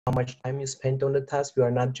how much time you spend on the task. You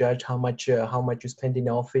are not judged how much you spend in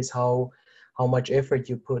the office, how much effort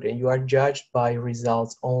you put in. You are judged by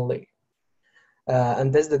results only.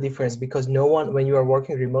 And that's the difference, because no one, when you are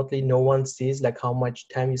working remotely, no one sees like how much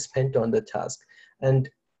time you spent on the task. And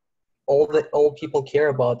all people care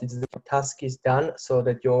about is the task is done, so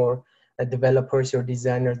that your developers, your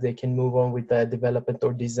designers, they can move on with the development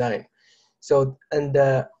or design. So, and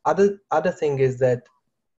the other thing is that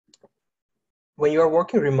when you are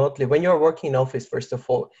working remotely, when you are working in office, first of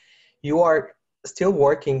all, you are still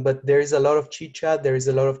working, but there is a lot of chit chat, there is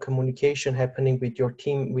a lot of communication happening with your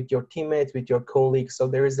team, with your teammates, with your colleagues. So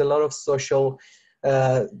there is a lot of social,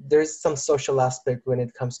 there's some social aspect when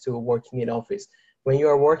it comes to working in office. When you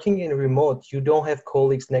are working in remote, you don't have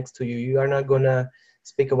colleagues next to you. You are not gonna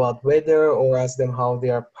speak about weather or ask them how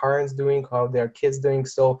their parents doing, how their kids doing.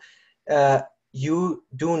 So you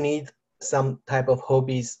do need some type of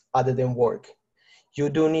hobbies other than work. You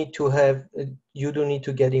do need to have, you do need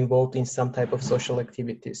to get involved in some type of social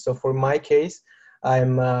activities. So for my case,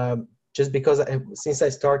 I'm just because since I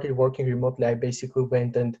started working remotely, I basically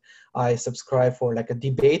went and I subscribed for like a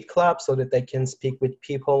debate club so that I can speak with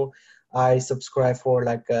people. I subscribe for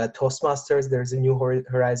like Toastmasters. There's a New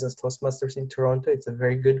Horizons Toastmasters in Toronto. It's a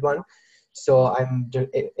very good one. So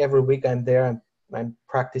every week I'm there. I'm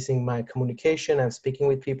practicing my communication. I'm speaking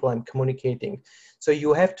with people. I'm communicating. So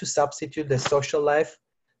you have to substitute the social life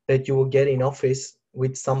that you will get in office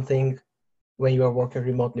with something when you are working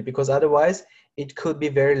remotely, because otherwise it could be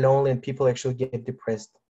very lonely and people actually get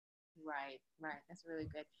depressed. Right, right. That's really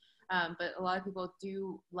good. But a lot of people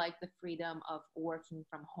do like the freedom of working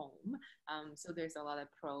from home. So there's a lot of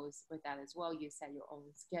pros with that as well. You set your own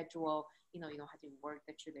schedule. You know, you don't have to work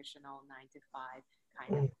the traditional 9 to 5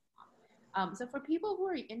 kind of. So for people who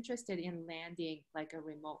are interested in landing like a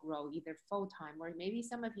remote role, either full-time or maybe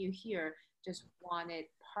some of you here just wanted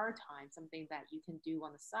part-time, something that you can do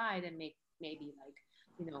on the side and make maybe like,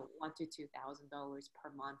 you know, $1,000 to $2,000 per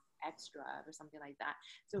month extra or something like that.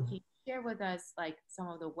 So can you share with us like some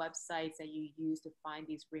of the websites that you use to find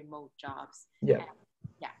these remote jobs? Yeah. And,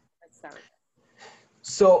 yeah, let's start with that.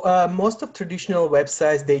 So most of traditional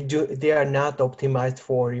websites, they are not optimized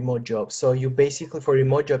for remote jobs. So you basically, for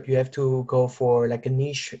remote job, you have to go for like a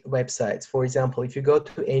niche websites. For example, if you go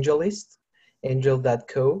to AngelList,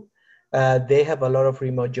 angel.co, they have a lot of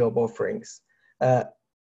remote job offerings. Can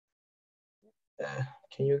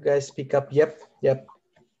you guys speak up? Yep.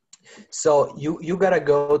 So you gotta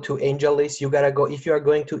go to AngelList. You gotta go, if you are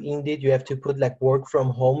going to Indeed, you have to put like work from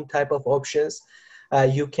home type of options.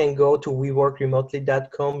 You can go to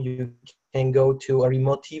weworkremotely.com. You can go to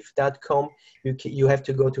remotive.com. You have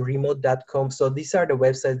to go to remote.com. So these are the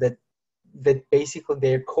websites that basically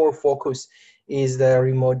their core focus is the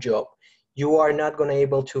remote job. You are not going to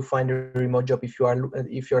able to find a remote job if you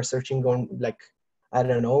are searching on like, I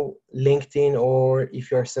don't know, LinkedIn, or if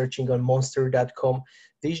you are searching on monster.com.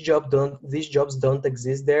 These jobs don't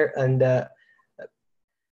exist there, and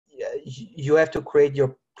you have to create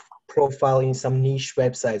your profile in some niche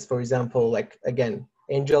websites. For example, like again,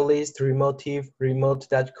 AngelList, Remotive,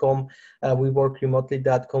 remote.com,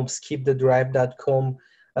 weworkremotely.com, skipthedrive.com,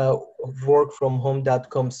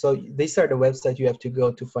 workfromhome.com. So these are the websites you have to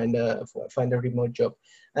go to find a remote job.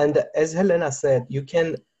 And as Helena said, you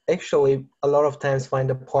can actually a lot of times find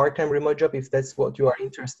a part-time remote job if that's what you are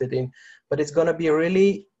interested in, but it's going to be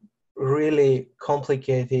really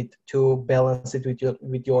complicated to balance it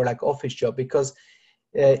with your like office job, because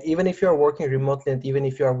even if you're working remotely and even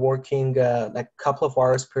if you are working like a couple of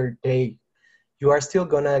hours per day, you are still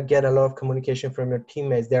gonna get a lot of communication from your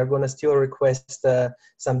teammates. They're gonna still request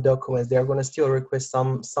some documents. They're gonna still request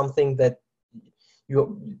something that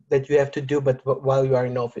you have to do, but while you are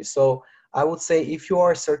in office. So I would say if you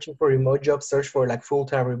are searching for remote job, search for like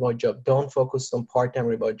full-time remote job. Don't focus on part-time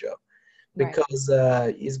remote job, because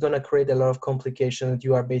it's going to create a lot of complications.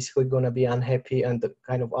 You are basically going to be unhappy and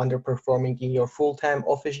kind of underperforming in your full-time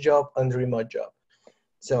office job and remote job.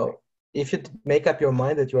 So if you make up your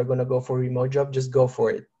mind that you are going to go for a remote job, just go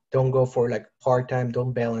for it. Don't go for like part-time.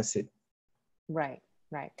 Don't balance it. Right.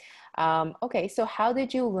 Okay, so how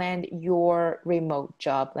did you land your remote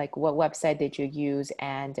job? Like what website did you use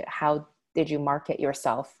and how did you market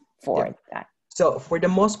yourself for that? So for the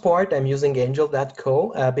most part, I'm using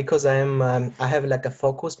angel.co because I have like a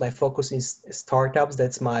focus. My focus is startups.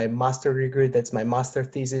 That's my master degree. That's my master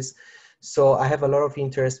thesis. So I have a lot of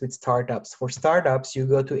interest with startups. For startups, you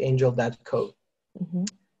go to angel.co. Mm-hmm.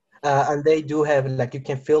 And they do have like, you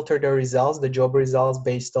can filter the results, the job results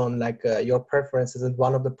based on like your preferences. And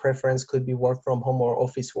one of the preference could be work from home or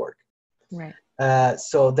office work. Right.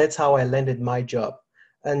 So that's how I landed my job.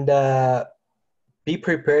 And be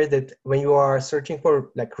prepared that when you are searching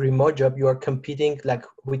for like remote job, you are competing like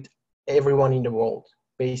with everyone in the world,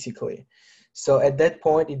 basically. So at that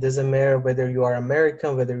point, it doesn't matter whether you are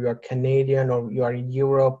American, whether you are Canadian, or you are in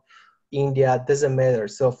Europe, India, it doesn't matter.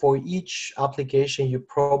 So for each application, you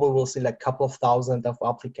probably will see like a couple of thousand of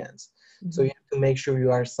applicants. So you have to make sure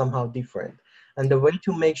you are somehow different. And the way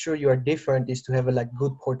to make sure you are different is to have a like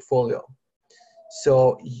good portfolio.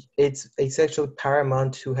 So it's actually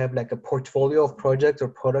paramount to have like a portfolio of projects or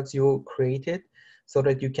products you created so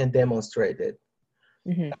that you can demonstrate it.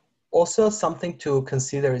 Mm-hmm. Also, something to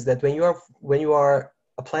consider is that when you are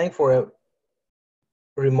applying for a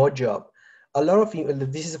remote job, a lot of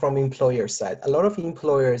this is from employer side. A lot of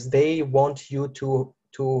employers, they want you to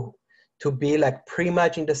be like pretty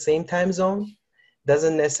much in the same time zone.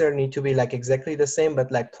 Doesn't necessarily need to be like exactly the same,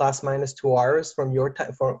 but like plus minus 2 hours from your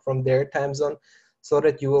time from their time zone, so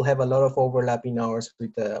that you will have a lot of overlapping hours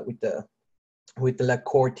with the like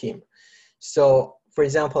core team. So for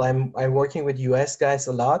example, I'm working with US guys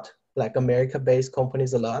a lot, like America based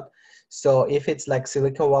companies a lot. So if it's like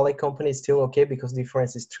Silicon Valley company, it's still okay because the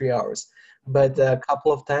difference is 3 hours. But a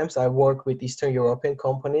couple of times I work with Eastern European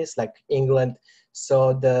companies like England.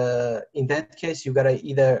 So in that case, you gotta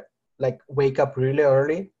either like wake up really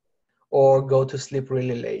early or go to sleep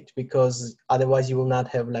really late, because otherwise you will not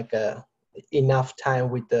have like enough time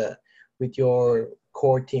with your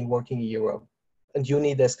core team working in Europe, and you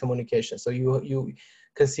need this communication. So you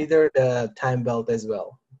consider the time belt as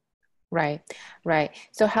well. Right, right.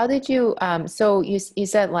 So how did you, so you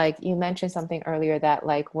said like, you mentioned something earlier that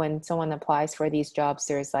like when someone applies for these jobs,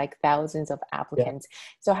 there's like thousands of Yeah. applicants.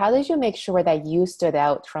 So how did you make sure that you stood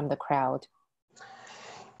out from the crowd?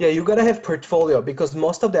 Yeah, you gotta have portfolio, because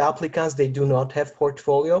most of the applicants, they do not have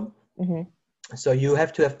portfolio. Mm-hmm. So you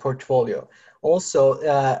have to have portfolio. Also,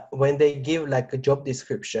 when they give like a job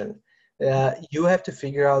description, you have to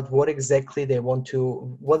figure out what exactly they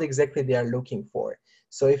are looking for.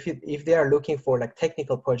 So if they are looking for like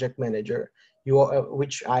technical project manager,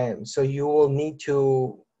 which I am, so you will need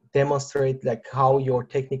to demonstrate like how your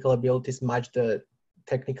technical abilities match the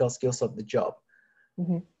technical skills of the job.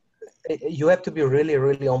 Mm-hmm. You have to be really,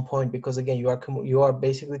 really on point, because again, you are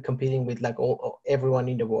basically competing with like everyone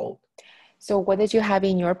in the world. So what did you have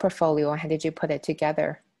in your portfolio and how did you put it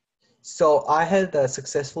together? So I had a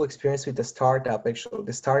successful experience with the startup. Actually,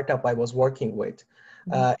 the startup I was working with,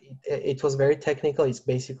 Mm-hmm. it was very technical. It's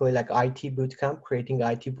basically like IT bootcamp, creating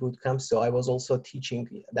IT bootcamp. So I was also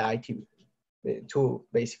teaching the IT to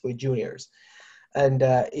basically juniors, and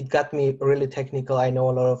it got me really technical. I know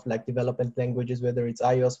a lot of like development languages, whether it's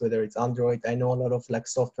iOS, whether it's Android. I know a lot of like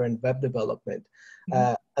software and web development,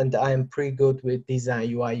 Mm-hmm. and I'm pretty good with design,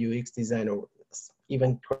 UI, UX design, or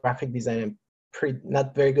even graphic design. I'm pretty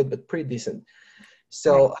not very good, but pretty decent. Right.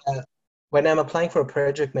 So when I'm applying for a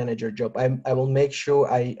project manager job, I will make sure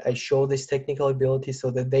I show this technical ability so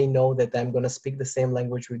that they know that I'm going to speak the same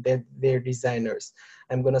language with their designers.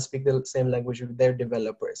 I'm going to speak the same language with their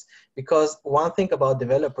developers. Because one thing about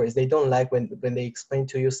developers, they don't like when they explain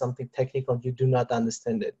to you something technical, you do not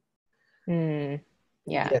understand it. Mm,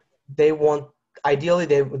 yeah. Yeah, they want, ideally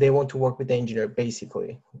they want to work with the engineer,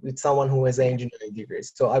 basically with someone who has an engineering degree.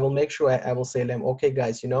 So I will make sure I will say to them, okay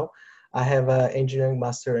guys, I have an engineering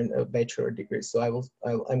master and a bachelor degree, so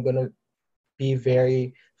I'm going to be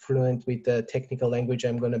very fluent with the technical language.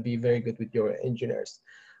 I'm going to be very good with your engineers.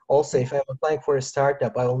 Also, Right. if I'm applying for a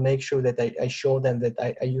startup, I will make sure that I show them that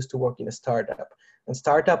I used to work in a startup. And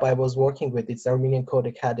startup I was working with, it's Armenian Code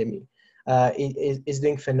Academy. It is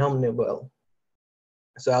doing phenomenally well.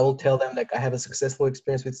 So I will tell them like I have a successful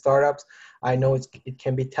experience with startups. I know it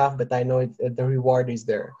can be tough, but I know the reward is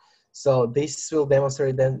there. So this will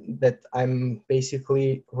demonstrate then that I'm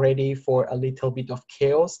basically ready for a little bit of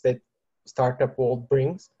chaos that startup world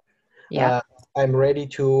brings. Yeah. Uh, I'm ready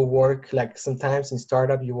to work, like sometimes in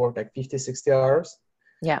startup you work like 50, 60 hours.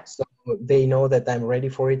 Yeah. So they know that I'm ready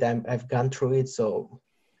for it. I've gone through it. So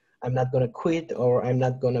I'm not going to quit, or I'm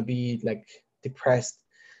not going to be like depressed.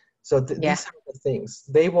 So Yeah. these are the things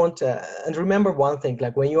they want. And remember one thing,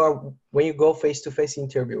 like when you go face-to-face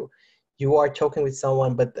interview, you are talking with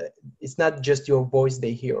someone, but it's not just your voice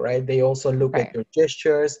they hear, right? They also look at Right. your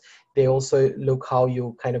gestures. They also look how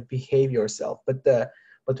you kind of behave yourself.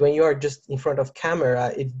 But when you are just in front of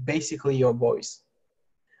camera, it's basically your voice,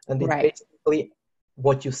 and it's Right. basically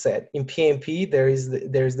what you said. In PMP, there is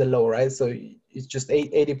the law, right? So it's just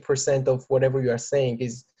 80% of whatever you are saying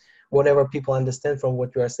is whatever people understand from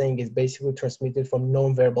what you are saying is basically transmitted from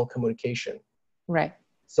non-verbal communication. Right.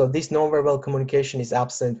 So this nonverbal communication is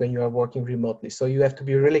absent when you are working remotely. So you have to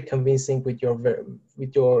be really convincing with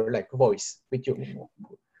your like voice,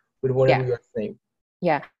 with whatever Yeah. you are saying.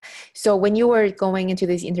 Yeah. So when you were going into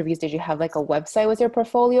these interviews, did you have like a website with your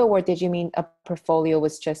portfolio, or did you mean a portfolio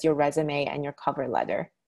was just your resume and your cover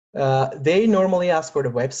letter? They normally ask for the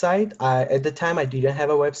website. At the time, I didn't have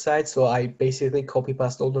a website, so I basically copy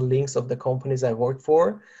paste all the links of the companies I worked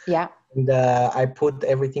for, Yeah. and I put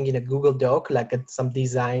everything in a Google Doc, like some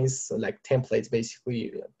designs, like templates,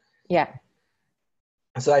 basically. Yeah.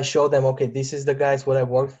 So I show them, okay, this is the guys what I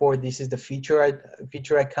worked for. This is the feature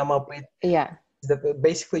I come up with. Yeah.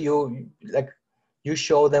 Basically, you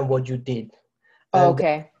show them what you did, and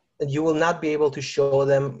Okay. you will not be able to show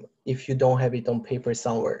them if you don't have it on paper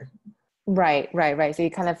somewhere. Right, right, right. So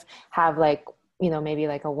you kind of have like, maybe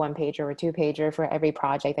like a one pager or two pager for every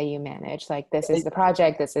project that you manage. Like this is the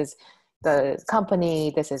project, this is the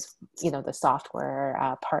company, this is, the software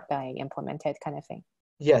part that I implemented kind of thing.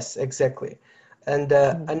 Yes, exactly. And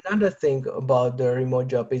Mhm. another thing about the remote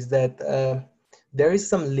job is that there is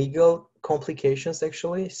some legal complications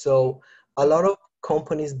actually. So a lot of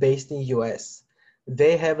companies based in US,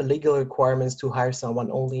 they have legal requirements to hire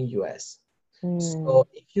someone only in US. Mm, So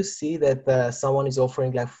if you see that someone is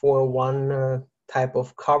offering like 401 type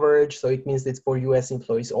of coverage, so it means it's for US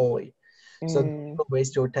employees only. So mm, don't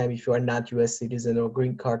waste your time if you are not US citizen or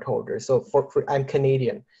green card holder. So for I'm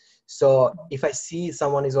Canadian. So if I see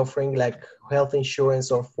someone is offering like health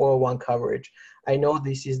insurance or 401 coverage, I know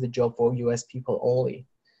this is the job for US people only.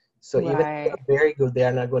 So even if right, you're very good, they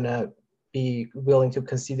are not gonna be willing to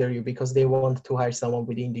consider you because they want to hire someone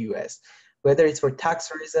within the US. Whether it's for tax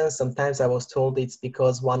reasons, sometimes I was told it's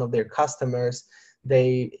because one of their customers,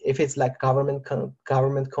 if it's like government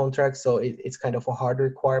contract, so it's kind of a hard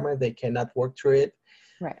requirement, they cannot work through it.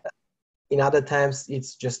 right. In other times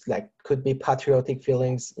it's just like could be patriotic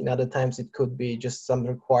feelings. In other times it could be just some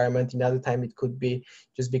requirement. In other time it could be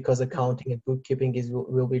just because accounting and bookkeeping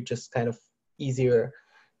will be just kind of easier.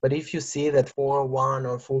 But if you see that 401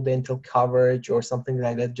 or full dental coverage or something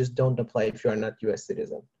like that, just don't apply if you're not US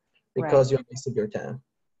citizen Right. because you're wasting your time.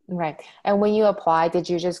 Right. And when you apply, did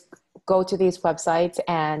you just go to these websites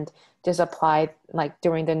and just apply like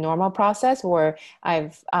during the normal process? Or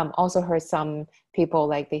I've also heard some people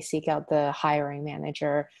like they seek out the hiring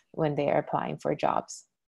manager when they are applying for jobs.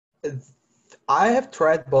 I have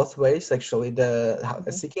tried both ways actually. The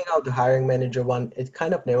Hmm. seeking out the hiring manager one, it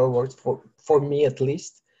kind of never works for me at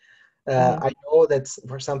least. Hmm. I know that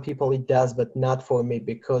for some people it does, but not for me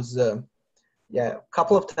because yeah, a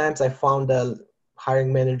couple of times I found a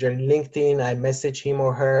hiring manager in LinkedIn. I message him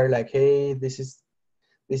or her like, hey, this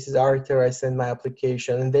is Arthur. I send my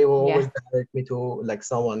application, and they will always Yeah. direct me to like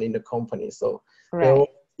someone in the company. So they will Right.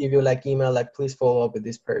 give you like email like, please follow up with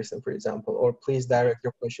this person, for example, or please direct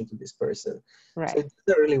your question to this person. So Right. it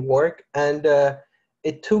doesn't really work, and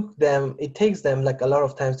it takes them like a lot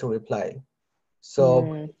of times to reply. So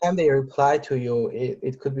by Mm, the time they reply to you,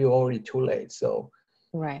 it could be already too late. So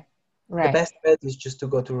right. the Right. best bet is just to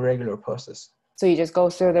go through regular process. So you just go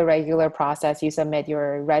through the regular process. You submit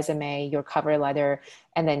your resume, your cover letter,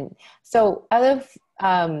 and then so out of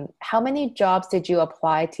how many jobs did you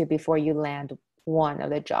apply to before you land one of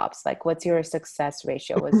the jobs? Like, what's your success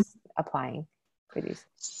ratio with applying for these?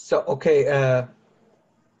 So okay,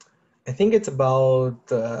 I think it's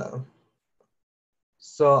about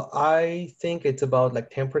I think it's about like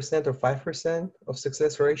 10% or 5% of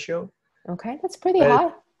success ratio. Okay, that's pretty But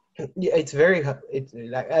high. yeah, it's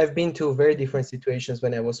like I've been to very different situations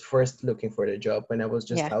when I was first looking for the job when I was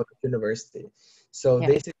just Yeah, out of university. So yeah,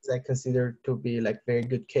 this is I consider to be like very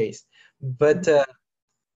good case. But mhm,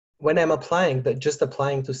 when I'm applying, that just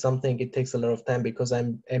applying to something, it takes a lot of time because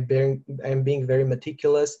I'm being very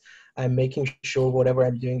meticulous. I'm making sure whatever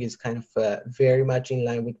I'm doing is kind of very much in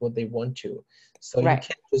line with what they want to. So you right.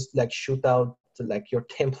 can't just like shoot out like your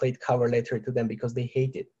template cover letter to them because they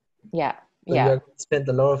hate it. Yeah, So you yeah, are going to spend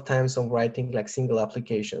a lot of time on writing like single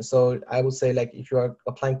applications. So I would say like if you are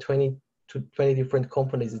applying 20 to 20 different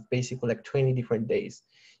companies, it's basically like 20 different days.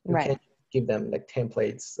 You right, can't give them like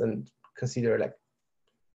templates and consider like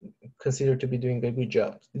consider to be doing a good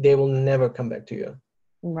job. They will never come back to you.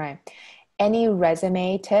 right. Any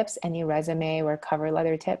resume tips, any resume or cover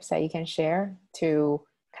letter tips that you can share to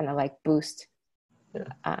kind of like boost?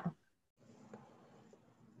 Yeah.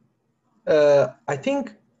 Uh, I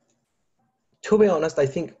think, to be honest, I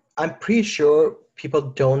think I'm pretty sure people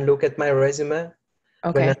don't look at my resume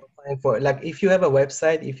when I'm okay. applying for, like, if you have a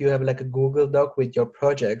website, if you have like a Google Doc with your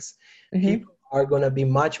projects, Mm-hmm. people are going to be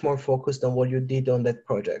much more focused on what you did on that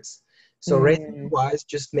projects. So resume Mm, wise,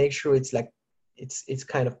 just make sure it's like, it's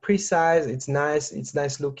kind of precise, it's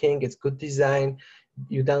nice looking, it's good design.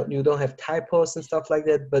 You don't have typos and stuff like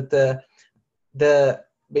that, but the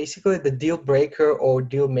basically the deal breaker or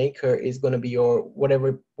deal maker is going to be your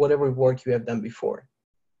whatever work you have done before.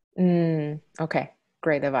 Okay,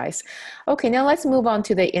 great advice. Okay, now let's move on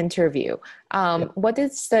to the interview. Yeah. What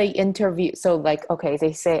is the interview? So like, okay,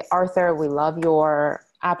 they say, Arthur, we love your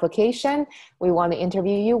application. We want to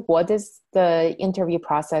interview you. What is the interview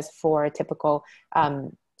process for a typical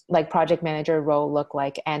like project manager role look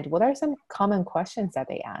like? And what are some common questions that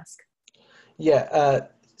they ask? Yeah.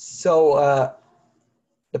 So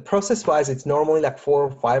the process wise, it's normally like 4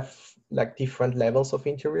 or 5 like different levels of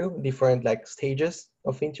interview, different like stages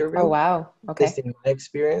of Oh, interview, wow. at least Okay. in my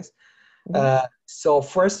experience. Mm-hmm. So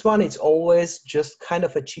first one, it's always just kind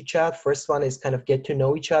of a chit chat. First one is kind of get to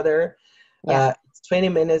know each other. Yeah. It's 20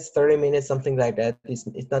 minutes, 30 minutes, something like that.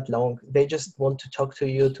 It's not long. They just want to talk to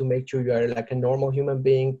you to make sure you are like a normal human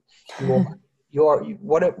being. They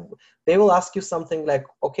will ask you something like,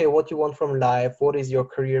 okay, what you want from life? What is your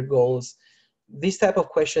career goals? These type of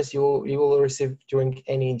questions you will receive during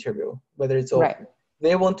any interview, whether it's all. Right.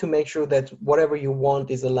 They want to make sure that whatever you want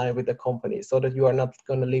is aligned with the company so that you are not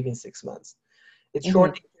going to leave in 6 months. It's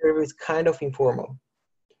short interview, it's kind of informal.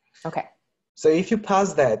 Okay. So if you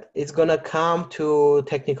pass that, it's going to come to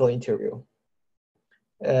technical interview.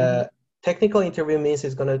 Technical interview means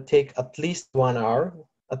it's going to take at least 1 hour.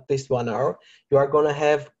 At least 1 hour. You are going to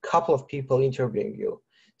have a couple of people interviewing you.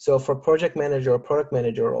 So for project manager or product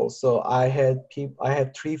manager also, I had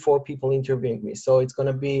 3-4 people interviewing me. So it's going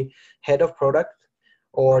to be head of product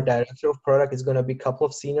or director of product. It's going to be a couple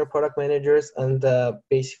of senior product managers and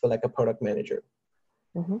basically like a product manager.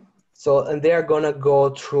 So, and they are going to go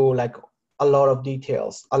through like a lot of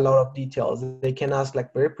details. They can ask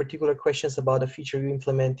like very particular questions about a feature you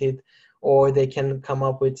implemented, or they can come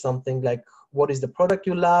up with something like, what is the product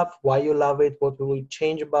you love, why you love it, what will you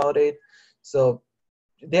change about it. So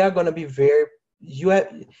they are going to be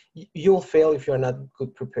you'll fail if you're not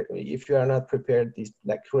good prepared. If you are not prepared, this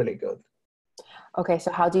like really good. Okay,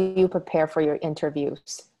 so how do you prepare for your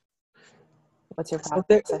interviews? What's your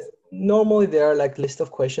process? Normally there are like list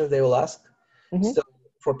of questions they will ask. So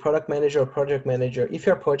for product manager or project manager, if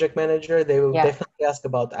you're a project manager, they will definitely ask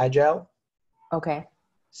about agile. Okay.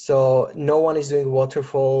 So no one is doing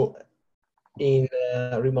waterfall in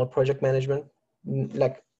remote project management.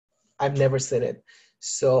 Like I've never seen it.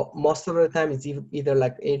 So most of the time it's either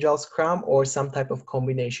like agile scrum or some type of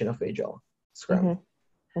combination of agile scrum.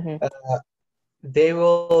 They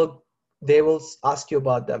will ask you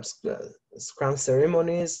about the scrum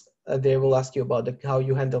ceremonies. They will ask you about how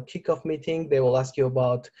you handle kickoff meeting. They will ask you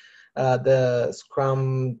about the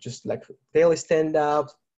scrum, just like daily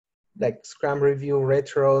stand-ups, like scrum review,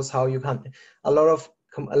 retros, how you can, a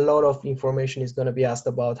lot of information is going to be asked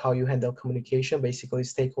about how you handle communication, basically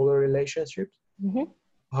stakeholder relationships,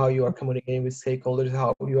 how you are communicating with stakeholders,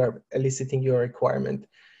 how you are eliciting your requirement.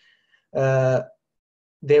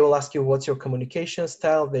 They will ask you what's your communication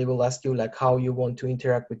style. They will ask you like how you want to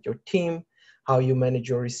interact with your team, how you manage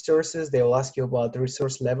your resources. They will ask you about the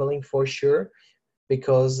resource leveling for sure,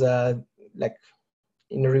 because like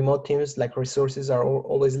in remote teams, like resources are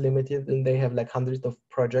always limited and they have like hundreds of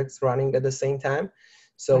projects running at the same time.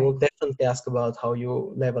 So we'll definitely ask about how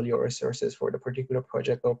you level your resources for the particular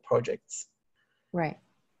project or projects. Right.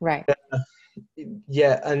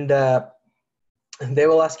 Yeah, and they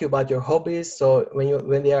will ask you about your hobbies. So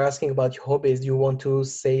when they are asking about your hobbies, you want to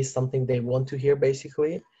say something they want to hear,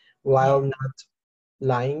 basically, while not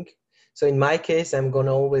lying. So in my case, I'm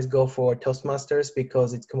gonna always go for Toastmasters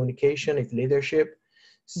because it's communication, it's leadership.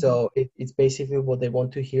 So it's basically what they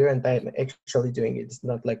want to hear, and I'm actually doing it. It's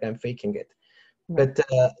not like I'm faking it. But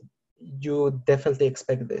you definitely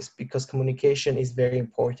expect this because communication is very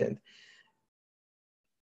important.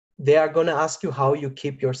 They are going to ask you how you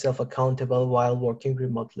keep yourself accountable while working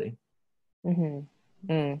remotely.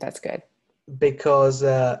 That's good. Because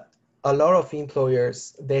a lot of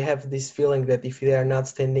employers, they have this feeling that if they are not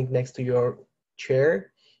standing next to your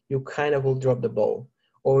chair, you kind of will drop the ball,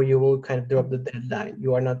 or you will kind of drop the deadline.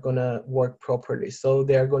 You are not going to work properly. So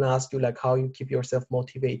they are going to ask you like how you keep yourself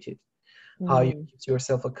motivated, how you keep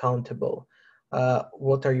yourself accountable,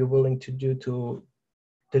 what are you willing to do to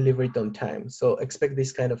deliver it on time. So expect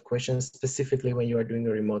these kind of questions specifically when you are doing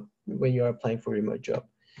when you are applying for a remote job.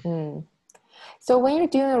 So when you're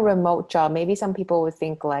doing a remote job, maybe some people would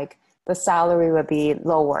think like the salary would be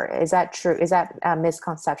lower. Is that true? Is that a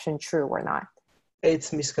misconception true or not?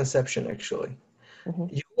 It's misconception, actually.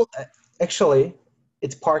 Actually,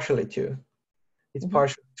 it's partially true. It's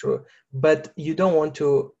partially true, but you don't want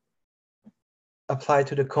to apply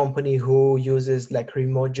to the company who uses like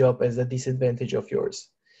remote job as a disadvantage of yours.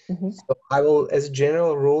 So I will, as a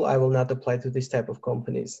general rule, I will not apply to this type of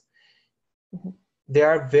companies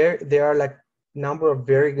there are like number of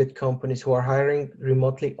very good companies who are hiring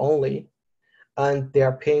remotely only, and they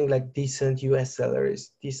are paying like decent US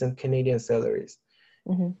salaries, decent Canadian salaries.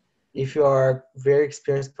 Mm-hmm. If you are very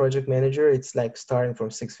experienced project manager, it's like starting from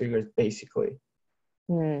six figures basically.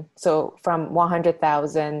 So from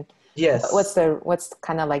 100,000, Yes. what's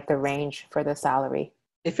kind of like the range for the salary?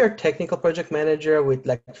 If you're a technical project manager with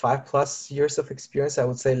like 5+ years of experience, I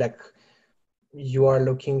would say like you are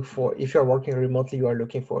looking for, if you're working remotely, you are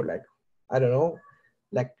looking for like, I don't know,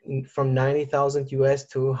 like from 90,000 US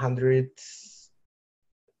to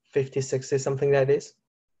 150, 60, something like this.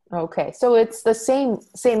 Okay, so it's the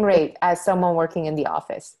same rate as someone working in the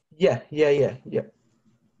office. Yeah, yeah, yeah, yeah.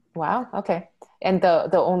 Wow. Okay. And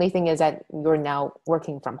the only thing is that you're now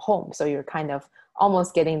working from home, so you're kind of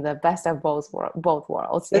almost getting the best of both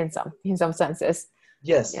worlds in some senses.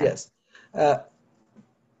 Yes, Yeah. yes. Uh,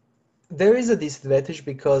 there is a disadvantage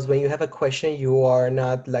because when you have a question, you are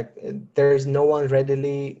not like, there is no one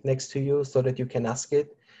readily next to you so that you can ask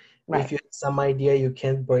it. Right. If you have some idea, you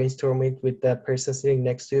can't brainstorm it with the person sitting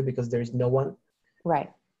next to you because there is no one.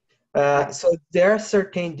 Right. Right. So there are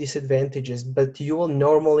certain disadvantages, but you will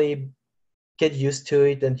normally get used to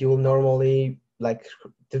it, and you will normally like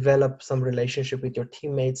develop some relationship with your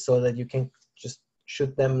teammates so that you can just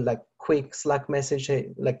shoot them like quick Slack message, hey,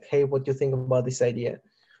 like, hey, what do you think about this idea?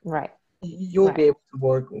 Right. You'll be Right.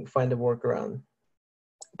 able to find a workaround.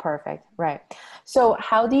 Perfect. Right. So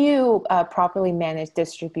how do you properly manage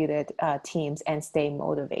distributed teams and stay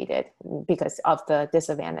motivated because of the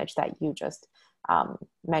disadvantage that you just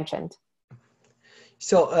mentioned?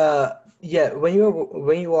 So yeah, when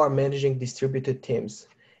you are managing distributed teams,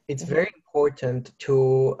 it's Mm-hmm. very important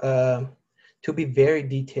to be very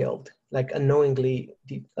detailed, like unknowingly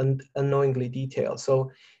detailed.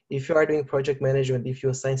 So if you are doing project management, if you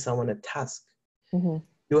assign someone a task, Mm-hmm.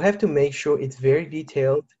 you have to make sure it's very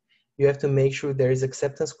detailed. You have to make sure there is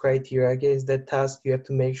acceptance criteria against that task. You have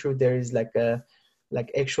to make sure there is like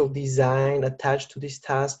actual design attached to this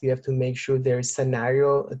task. You have to make sure there is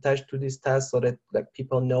scenario attached to this task so that like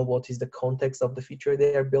people know what is the context of the feature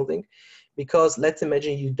they are building. Because let's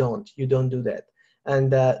imagine you don't do that,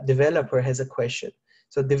 and the developer has a question.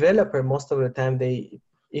 So developer, most of the time,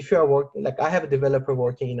 if you are working, like I have a developer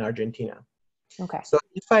working in Argentina. Okay. So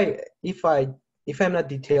if I'm not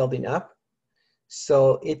detailed enough,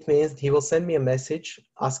 so it means he will send me a message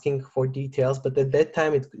asking for details, but at that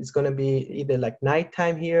time it's going to be either like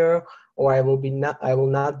nighttime here, or I will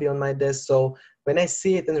not be on my desk. So when I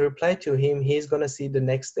see it and reply to him, he's going to see the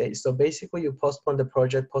next day. So basically you postpone the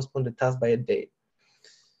project, postpone the task by a day,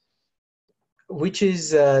 which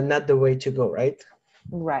is not the way to go, right?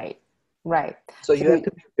 Right. Right. So So you have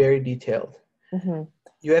to be very detailed. mm-hmm.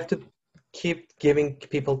 You have to keep giving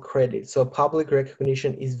people credit. So public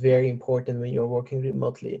recognition is very important when you're working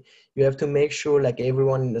remotely. You have to make sure like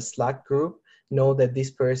everyone in the Slack group know that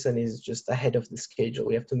this person is just ahead of the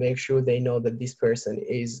schedule. You have to make sure they know that this person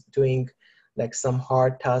is doing like some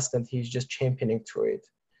hard task and he's just championing through it.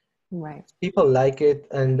 Right. People like it,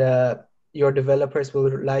 and your developers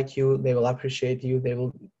will like you. They will appreciate you.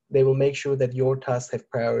 They will make sure that your tasks have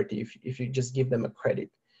priority if you just give them a credit.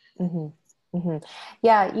 Mm-hmm. Mm-hmm.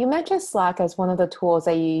 Yeah, you mentioned Slack as one of the tools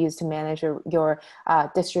that you use to manage your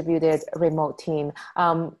distributed remote team.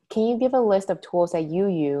 Can you give a list of tools that you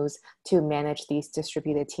use to manage these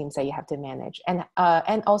distributed teams that you have to manage, and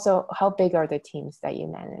also how big are the teams that you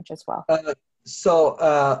manage as well? So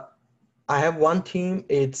I have one team.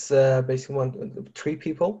 It's basically three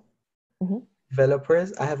people, Mm-hmm.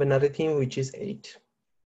 developers. I have another team which is 8.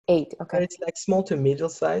 8. But Okay. it's like small to middle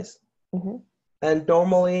size. Mm-hmm. And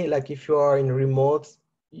normally, like if you are in remote,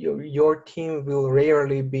 your team will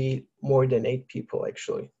rarely be more than 8 people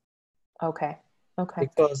actually. Okay. Okay.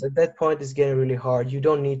 Because at that point it's getting really hard. You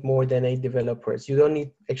don't need more than 8 developers. You don't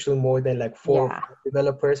need actually more than like 4 or Yeah. 5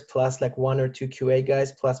 developers plus like 1 or 2 QA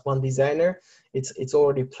guys plus 1 designer. It's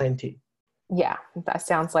already plenty. Yeah. That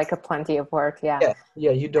sounds like a plenty of work. Yeah.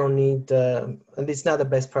 Yeah, you don't need, and it's not the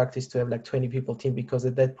best practice to have like 20 people team, because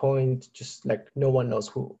at that point, just like no one knows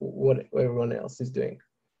what everyone else is doing.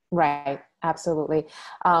 Right. Absolutely.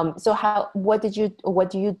 So what do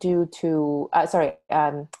you do to,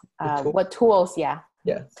 The tool, what tools? Yeah.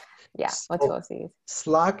 yeah. Yeah. What So tools do you use?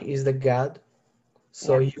 Slack is the god.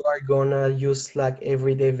 So Yeah. you are gonna use Slack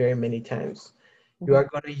every day, very many times. You Mm-hmm. are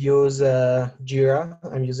gonna use Jira.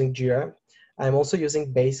 I'm using Jira. I'm also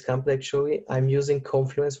using Basecamp actually. I'm using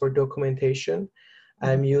Confluence for documentation. Mm-hmm.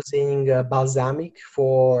 I'm using Balsamic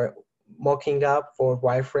for mocking up, for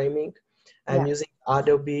wireframing. I'm Yeah. using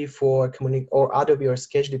Adobe for or Adobe or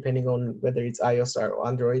Sketch, depending on whether it's iOS or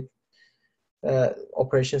Android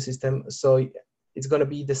operation system. So it's going to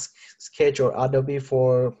be the Sketch or Adobe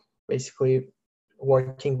for basically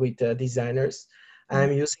working with designers.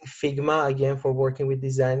 I'm using Figma again for working with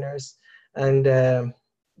designers. And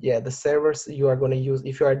yeah, the servers you are going to use,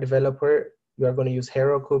 if you are a developer, you are going to use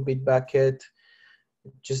Heroku, Bitbucket,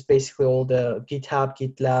 just basically all the GitHub,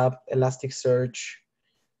 GitLab, Elasticsearch,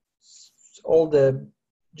 all the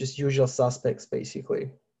just usual suspects basically.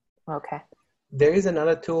 Okay. There is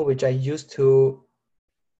another tool which I use to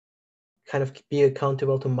kind of be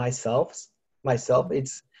accountable to myself.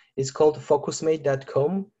 It's called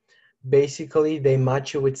focusmate.com. Basically, they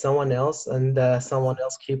match you with someone else, and someone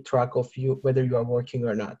else keep track of you whether you are working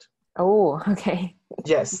or not. Oh, okay.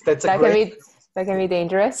 Yes, that's a That great. that can be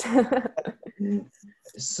dangerous.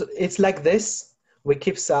 So it's like this. We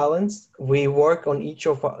keep silence. We work on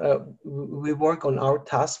we work on our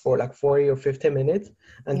task for like 40 or 50 minutes,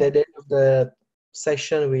 and Yeah. at the end of the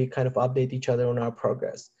session, we kind of update each other on our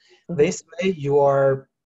progress. This way, you are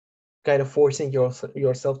kind of forcing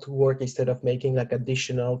yourself to work instead of making like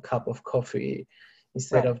additional cup of coffee,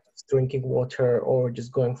 instead Right. of just drinking water or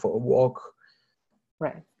just going for a walk.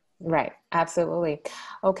 Right. Right. Absolutely.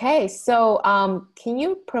 Okay. So, can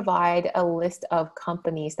you provide a list of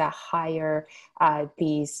companies that hire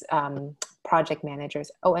these project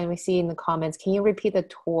managers? Oh, and we see in the comments, can you repeat the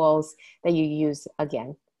tools that you use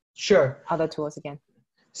again? Sure. Other tools again.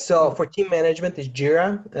 So for team management is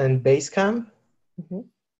Jira and Basecamp. Mm-hmm.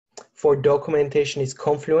 For documentation is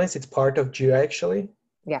Confluence. It's part of Jira actually.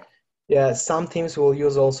 Yeah. Yeah. Some teams will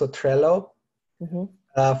use also Trello. Mm-hmm.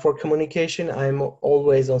 For communication, I'm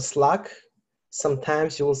always on Slack.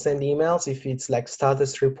 Sometimes you will send emails if it's like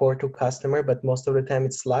status report to customer, but most of the time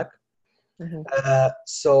it's Slack. Mm-hmm.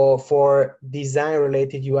 So for design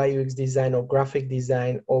related UI UX design or graphic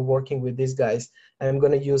design or working with these guys, I'm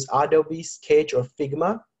going to use Adobe, Sketch, or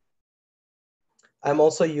Figma. I'm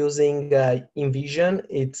also using InVision.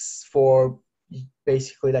 It's for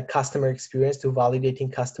basically the customer experience, to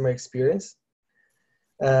validating customer experience.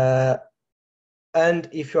 And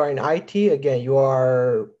if you are in IT, again,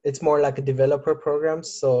 it's more like a developer program.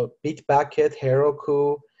 So Bitbucket,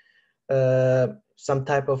 Heroku, some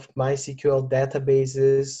type of MySQL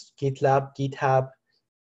databases, GitLab, GitHub.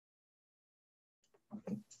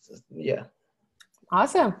 Yeah.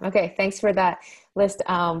 Awesome. Okay. Thanks for that list.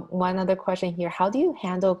 One other question here. How do you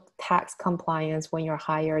handle tax compliance when you're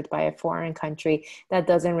hired by a foreign country that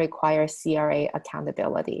doesn't require CRA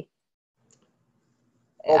accountability?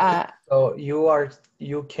 Okay. So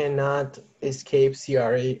you cannot escape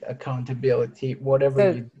CRA accountability,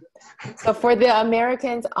 whatever you do. So for the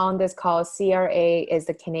Americans on this call, CRA is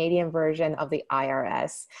the Canadian version of the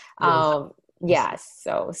IRS. Yes.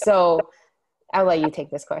 So I'll let you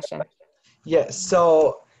take this question. Yes.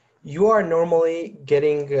 So you are normally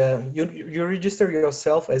getting, you register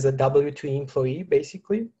yourself as a W-2 employee,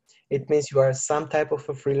 basically. It means you are some type of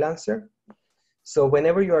a freelancer. So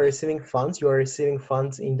whenever you are receiving funds, you are receiving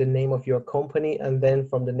funds in the name of your company, and then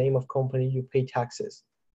from the name of company, you pay taxes.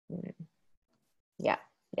 Yeah.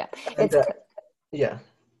 Yeah. And, yeah.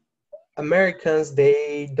 Americans,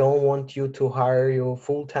 they don't want you to hire you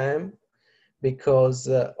full-time because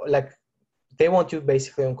like they want you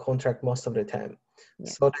basically on contract most of the time.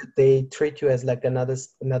 Yeah. So that they treat you as like another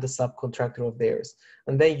subcontractor of theirs,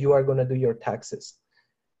 and then you are going to do your taxes.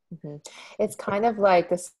 Mm-hmm. It's kind of like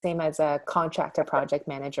the same as a contractor project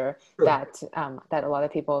manager. Sure. that a lot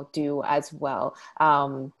of people do as well.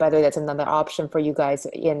 But that's another option for you guys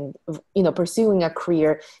in pursuing a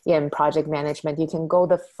career in project management. You can go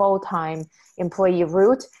the full-time employee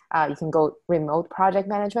route. You can go remote project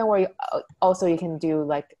management, where you can do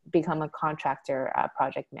like become a contractor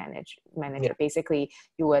project manager. Yeah. Basically,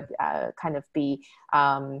 you would kind of be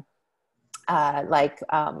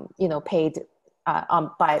paid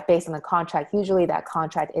based on the contract. Usually that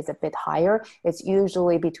contract is a bit higher. It's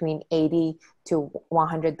usually between $80 to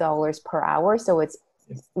 $100 per hour. So it's,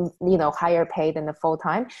 higher pay than the full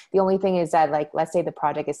time. The only thing is that, like, let's say the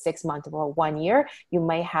project is 6 months or 1 year, you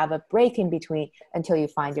might have a break in between until you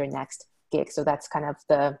find your next gig. So that's kind of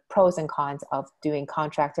the pros and cons of doing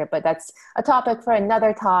contractor, but that's a topic for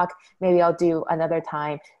another talk. Maybe I'll do another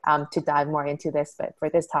time to dive more into this, but for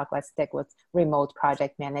this talk, let's stick with remote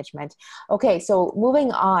project management. Okay, so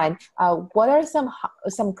moving on, what are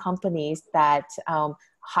some companies that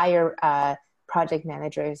hire project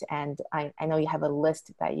managers? And I know you have a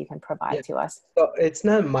list that you can provide to us. So it's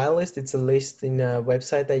not my list, it's a list in a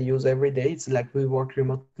website I use every day. It's like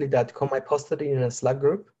weworkremotely.com. I posted it in a Slack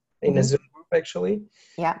group, in a Zoom group actually.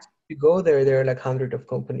 Yeah. You go there are like hundreds of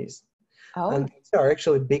companies. Oh. And these are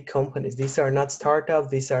actually big companies. These are not startups.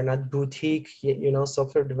 These are not boutique,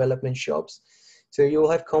 software development shops. So you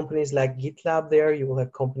will have companies like GitLab there, you will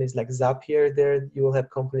have companies like Zapier there, you will have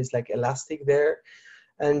companies like Elastic there.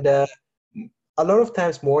 And a lot of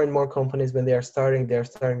times more and more companies, when they're starting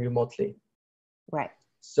remotely. Right.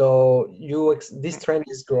 So this trend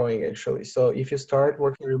is growing actually. So if you start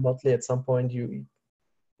working remotely at some point,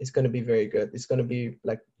 it's going to be very good. It's going to be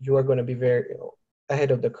like, you are going to be very,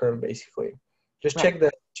 ahead of the curve basically. Just check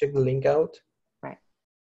the link out.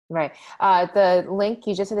 Right. The link,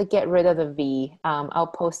 you just have to get rid of the V. I'll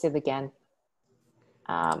post it again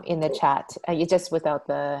in the chat. You just without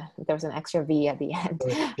there was an extra V at the end.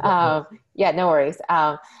 Yeah, no worries.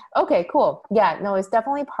 Okay, cool. Yeah, no, it's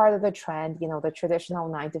definitely part of the trend. The traditional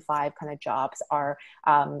 9 to 5 kind of jobs are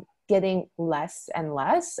getting less and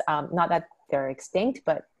less. Not that they're extinct,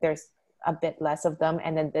 but there's a bit less of them.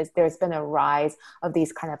 And then there's been a rise of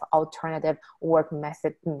these kind of alternative work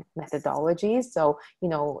methodologies. So,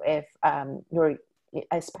 if you're,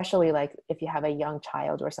 especially like if you have a young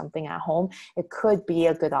child or something at home, it could be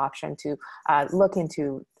a good option to look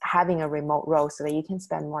into having a remote role so that you can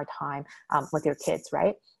spend more time with your kids,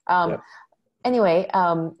 right? Anyway,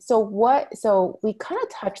 so we kind of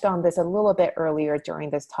touched on this a little bit earlier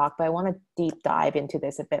during this talk, but I want to deep dive into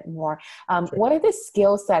this a bit more. Sure. What are the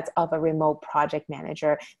skill sets of a remote project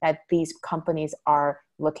manager that these companies are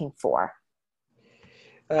looking for?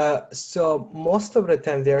 So most of the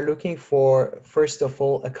time they're looking for, first of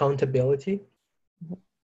all, accountability.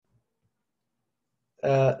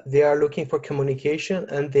 They are looking for communication,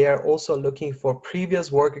 and they are also looking for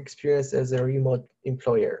previous work experience as a remote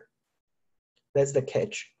employer. That's the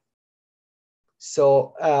catch.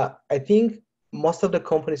 So I think most of the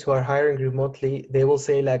companies who are hiring remotely, they will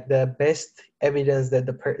say like the best evidence that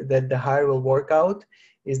the hire will work out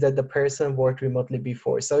is that the person worked remotely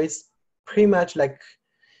before. So it's pretty much like,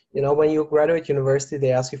 when you graduate university,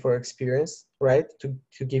 they ask you for experience, right?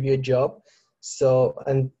 To give you a job. So,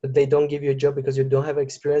 and they don't give you a job because you don't have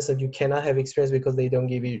experience, and you cannot have experience because they don't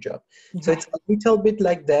give you a job. Okay. So it's a little bit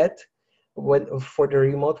like that for the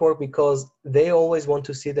remote work, because they always want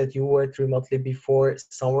to see that you worked remotely before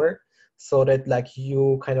somewhere, so that like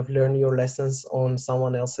you kind of learn your lessons on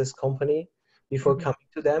someone else's company before coming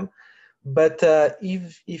to them. But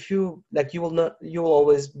if you like, you will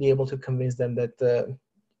always be able to convince them that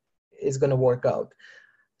it's going to work out.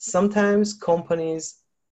 Sometimes companies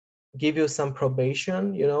give you some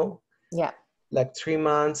probation, like 3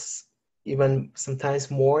 months, even sometimes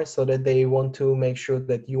more, so that they want to make sure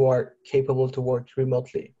that you are capable to work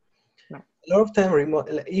remotely. Right. A lot of time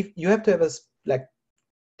if you have to have a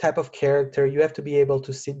type of character, you have to be able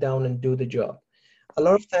to sit down and do the job. A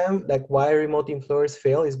lot of time, like why remote employers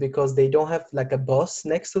fail is because they don't have like a boss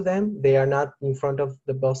next to them. They are not in front of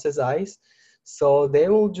the boss's eyes. So they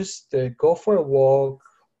will just go for a walk,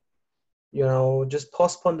 just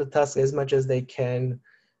postpone the task as much as they can.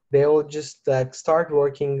 They will just start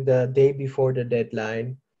working the day before the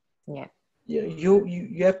deadline. Yeah.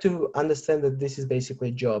 You have to understand that this is basically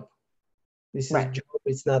a job. This is a job.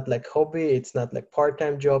 It's not like hobby. It's not like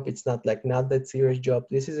part-time job. It's not like not that serious job.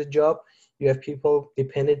 This is a job. You have people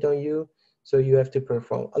dependent on you, so you have to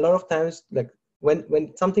perform. A lot of times, like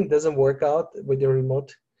when something doesn't work out with your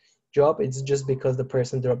remote job, it's just because the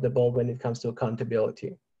person dropped the ball when it comes to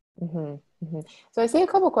accountability. Mm-hmm. Mm-hmm. So I see a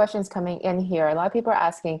couple questions coming in here. A lot of people are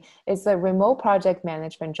asking, is the remote project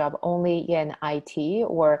management job only in IT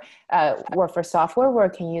or for software, or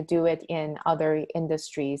can you do it in other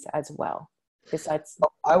industries as well? Besides,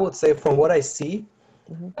 I would say from what I see,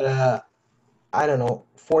 I don't know,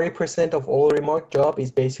 40% of all remote job is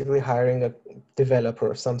basically hiring a developer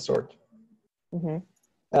of some sort.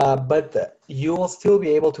 But you will still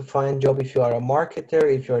be able to find job if you are a marketer,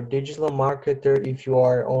 if you're a digital marketer, if you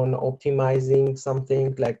are on optimizing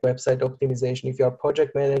something like website optimization, if you're a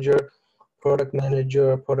project manager, product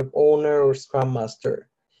owner, or scrum master.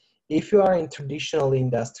 If you are in traditional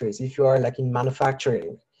industries, if you are like in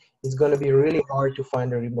manufacturing, it's going to be really hard to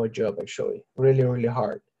find a remote job, actually. Really, really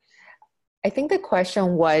hard. I think the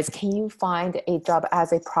question was, can you find a job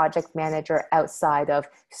as a project manager outside of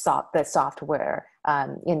the software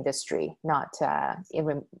industry, not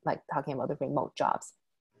like talking about the remote jobs?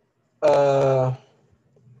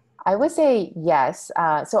 I would say yes.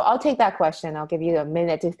 So I'll take that question. I'll give you a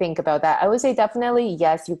minute to think about that. I would say definitely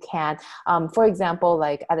yes, you can. For example,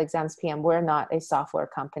 like at Exams PM, we're not a software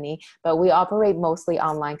company, but we operate mostly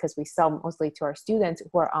online because we sell mostly to our students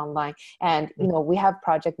who are online. And, we have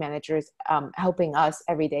project managers helping us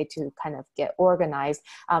every day to kind of get organized.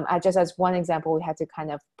 Just as one example, we had to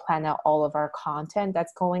kind of plan out all of our content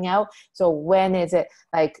that's going out. So when is it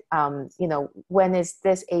like, when is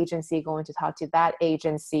this agency going to talk to that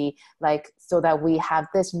agency? be like, so that we have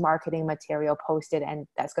this marketing material posted and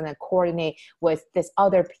that's going to coordinate with this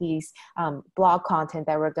other piece, blog content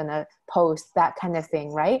that we're going to post, that kind of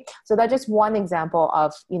thing, right? So that's just one example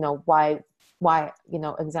of, you know, why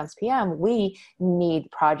Exams PM, we need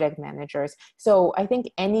project managers. So I think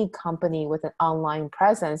any company with an online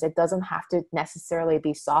presence, it doesn't have to necessarily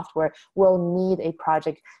be software, will need a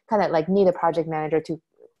project manager to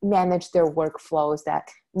manage their workflows, that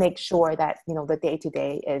make sure that, you know, the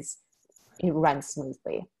day-to-day it runs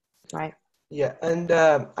smoothly, right? Yeah, and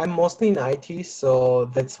I'm mostly in IT, so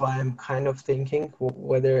that's why I'm kind of thinking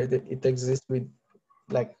whether it exists with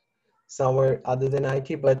like somewhere other than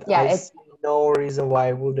IT, but Yeah, I see no reason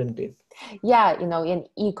why wouldn't it. Yeah, you know, in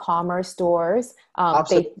e-commerce stores,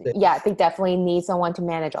 Absolutely. they definitely need someone to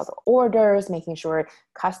manage all the orders, making sure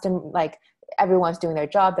everyone's doing their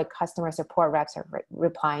job. The customer support reps are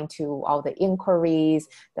replying to all the inquiries,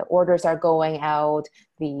 the orders are going out,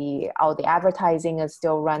 all the advertising is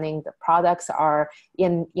still running, the products are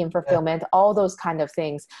in fulfillment, all those kind of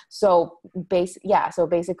things. So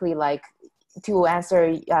basically, like, to answer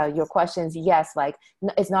your questions, yes, like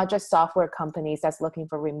it's not just software companies that's looking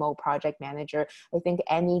for remote project manager. I think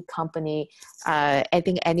any company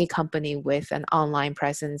with an online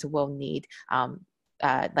presence will need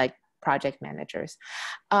like project managers.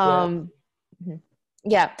 Yeah.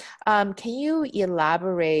 Yeah. Can you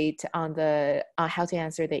elaborate on how to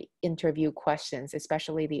answer the interview questions,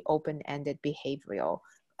 especially the open-ended behavioral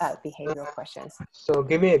questions? So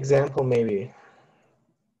give me an example maybe.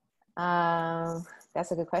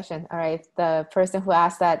 That's a good question. All right. The person who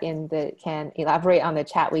asked that can elaborate on the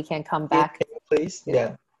chat. We can come back. Please.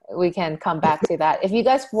 Yeah. We can come back to that. If you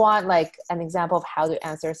guys want like an example of how to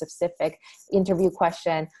answer a specific interview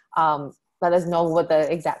question, let us know what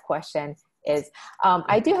the exact question is.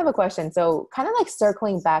 I do have a question. So kind of like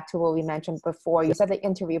circling back to what we mentioned before, you said the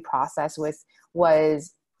interview process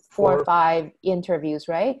was 4 or 5 interviews,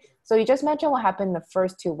 right? So you just mentioned what happened in the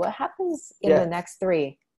first 2. What happens in the next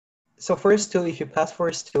 3? So first 2, if you pass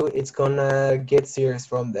first 2, it's gonna get serious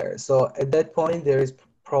from there. So at that point, there is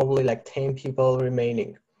probably like 10 people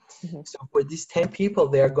remaining. Mm-hmm. So for these 10 people,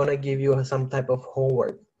 they are gonna give you some type of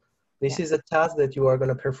homework. This is a task that you are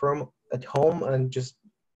gonna perform at home and just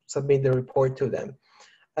submit the report to them.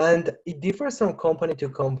 And it differs from company to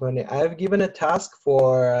company. I've given a task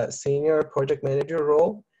for a senior project manager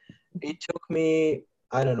role. It took me,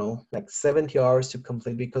 I don't know, like 70 hours to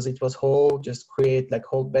complete, because it was create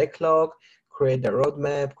whole backlog, create the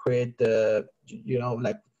roadmap, create the,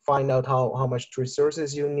 find out how much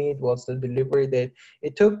resources you need, what's the delivery date.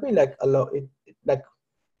 It took me like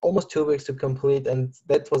almost 2 weeks to complete, and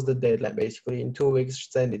that was the deadline basically. In 2 weeks,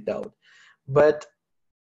 send it out. But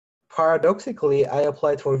paradoxically, I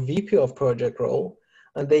applied for VP of project role,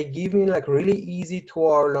 and they give me like really easy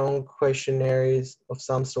 2-hour long questionnaires of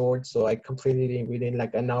some sort. So I completed it within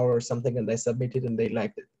like an hour or something, and I submitted, and they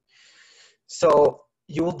liked it. So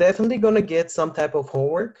you will definitely gonna get some type of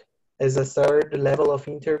homework as a third level of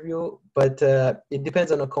interview, but it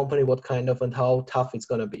depends on a company what kind of and how tough it's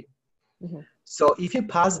gonna be. Mm-hmm. So if you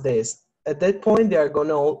pass this, at that point they are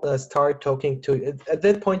gonna start talking to. At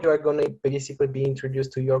that point you are gonna basically be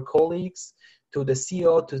introduced to your colleagues, to the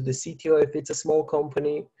CEO, to the CTO if it's a small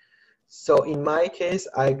company. So in my case,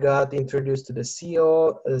 I got introduced to the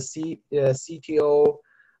CEO, CTO.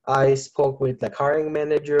 I spoke with like hiring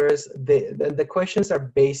managers. The questions are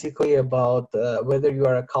basically about whether you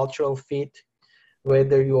are a cultural fit,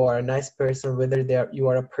 whether you are a nice person, whether you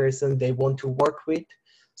are a person they want to work with.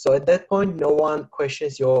 So at that point, no one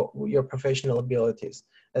questions your professional abilities.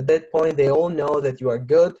 At that point, they all know that you are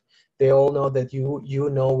good. They all know that you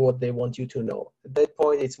know what they want you to know. At that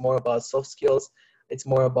point, it's more about soft skills. It's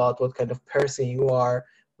more about what kind of person you are,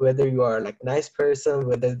 whether you are like nice person,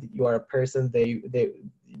 whether you are a person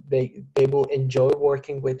they will enjoy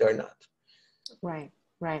working with or not. Right.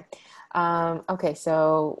 Okay,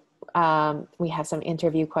 so we have some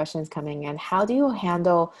interview questions coming in. How do you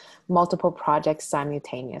handle multiple projects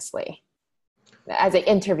simultaneously? As an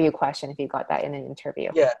interview question, if you got that in an interview.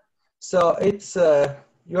 Yeah. So it's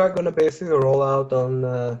you are gonna basically roll out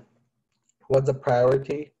on what's the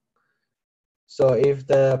priority. So if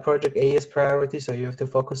the project A is priority, so you have to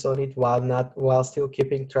focus on it while still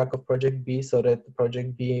keeping track of project B, so that the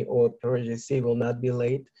project B or project C will not be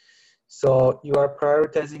late. So you are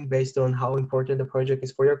prioritizing based on how important the project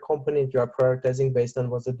is for your company, and you are prioritizing based on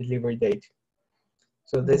what's the delivery date.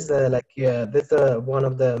 So this that's one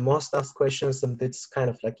of the most asked questions, and it's kind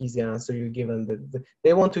of like easy answer you given.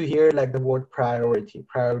 They want to hear like the word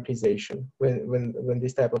prioritization when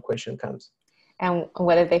this type of question comes. And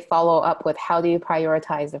whether they follow up with how do you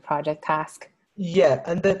prioritize the project task? Yeah,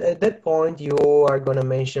 and then at that point you are gonna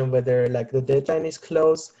mention whether like the deadline is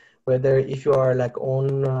close, whether if you are like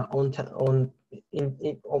on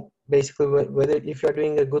basically whether if you're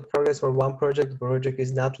doing a good progress for one project, the project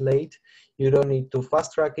is not late, you don't need to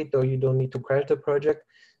fast track it or you don't need to crash the project.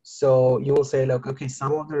 So you will say like, okay,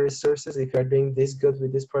 some of the resources, if you're doing this good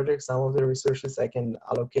with this project, some of the resources I can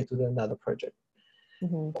allocate to another project.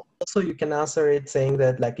 Mm-hmm. Also, you can answer it saying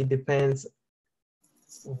that like it depends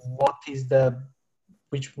what is the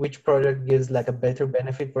which project gives like a better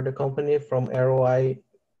benefit for the company from ROI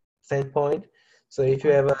standpoint. So if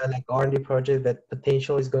you have a like R&D project that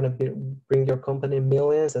potential is going to bring your company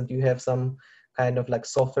millions, and you have some kind of like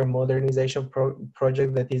software modernization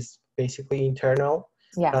project that is basically internal,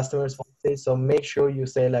 Yeah. customers want it. So make sure you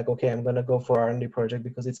say like, okay, I'm going to go for R&D project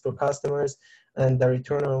because it's for customers and the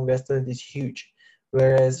return on investment is huge.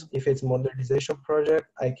 Whereas if it's modernization project,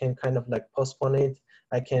 I can kind of like postpone it.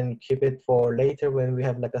 I can keep it for later when we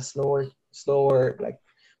have like a slower like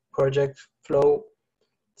project flow.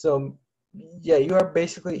 So yeah, you are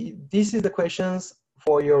basically, this is the questions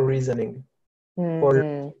for your reasoning, for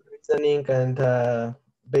Mm-hmm. reasoning and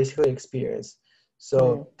basically experience. Mm-hmm. So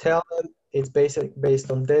tell them it's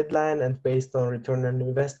based on deadline and based on return on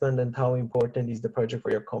investment and how important is the project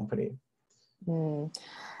for your company. Mm.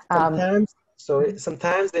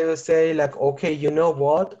 Sometimes they will say like, okay, you know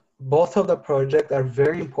what? Both of the projects are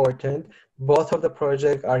very important. Both of the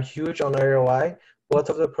projects are huge on ROI. Both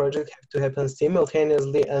of the projects have to happen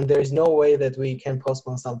simultaneously, and there is no way that we can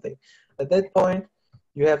postpone something. At that point,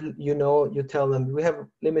 you tell them we have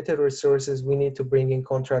limited resources. We need to bring in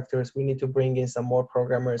contractors. We need to bring in some more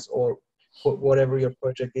programmers or whatever your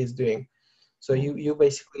project is doing. So you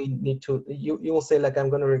basically need to, you will say like, I'm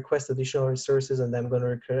going to request additional resources and I'm going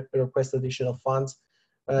to request additional funds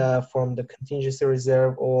from the contingency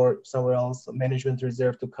reserve or somewhere else, management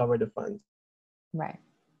reserve to cover the funds. Right,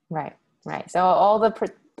 right, right. So all the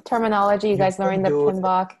terminology you guys learned in the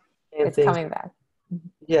PMBOK, it's things. coming back.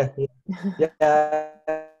 Yeah,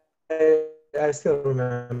 I still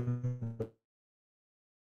remember.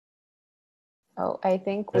 Oh, I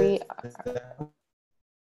think we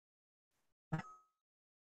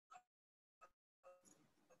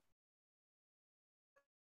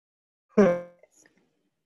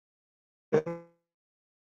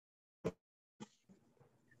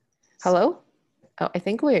Hello? Oh, I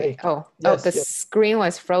think we. Hey, Oh, yes, the yes. screen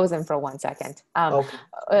was frozen for 1 second.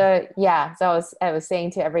 Okay. Yeah. So I was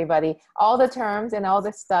saying to everybody, all the terms and all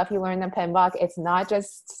the stuff you learn in PMBOK, it's not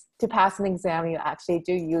just to pass an exam. You actually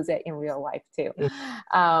do use it in real life too.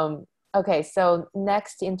 Okay. So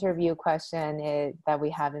next interview question that we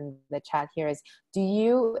have in the chat here is: do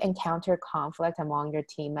you encounter conflict among your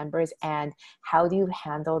team members, and how do you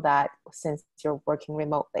handle that since you're working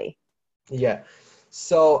remotely? Yeah.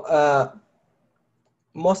 So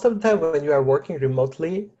most of the time when you are working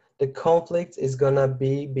remotely, the conflict is gonna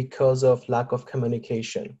be because of lack of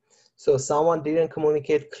communication. So someone didn't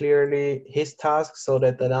communicate clearly his task so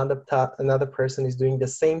that another person is doing the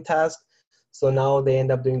same task. So now they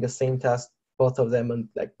end up doing the same task, both of them, and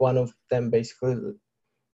like one of them basically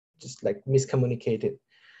just like miscommunicated.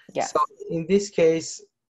 Yeah. So in this case,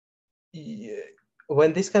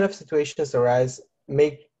 when these kind of situations arise,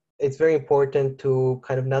 it's very important to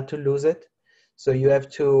kind of not to lose it. So you have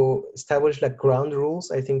to establish like ground rules.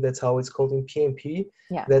 I think that's how it's called in PMP.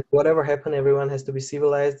 Yeah. That whatever happened, everyone has to be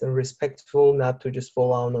civilized and respectful, not to just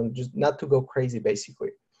fall on and just not to go crazy,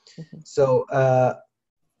 basically. Mm-hmm. So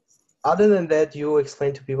other than that, you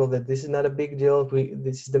explain to people that this is not a big deal.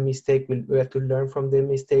 This is the mistake. We have to learn from the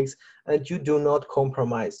mistakes, and you do not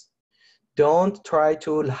compromise. Don't try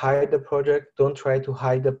to hide the project. Don't try to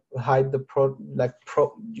hide the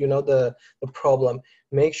problem.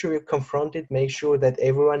 Make sure you confront it. Make sure that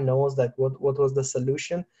everyone knows that what was the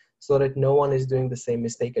solution, so that no one is doing the same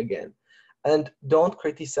mistake again. And don't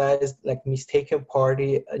criticize like mistaken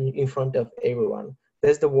party in front of everyone.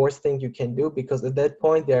 That's the worst thing you can do, because at that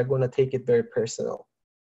point they are going to take it very personal.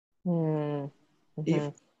 Mm-hmm.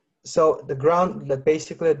 So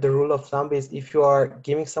basically the rule of thumb is, if you are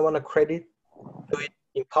giving someone a credit, do it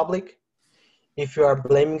in public. If you are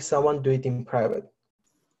blaming someone, do it in private.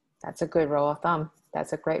 That's a good rule of thumb.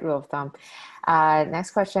 That's a great rule of thumb.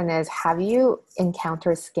 Next question is: have you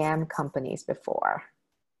encountered scam companies before?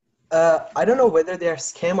 I don't know whether they are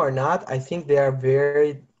scam or not. I think they are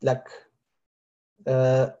very like.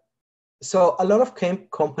 So a lot of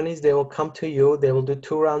companies, they will come to you, they will do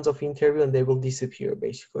 2 rounds of interview, and they will disappear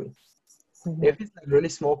basically. Mm-hmm. If it's a really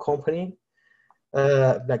small company,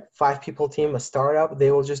 like 5 people team, a startup,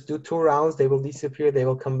 they will just do 2 rounds, they will disappear, they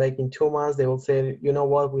will come back in 2 months, they will say, you know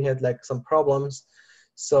what, we had like some problems,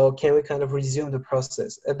 So can we kind of resume the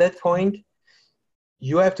process? At that point,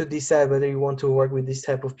 you have to decide whether you want to work with this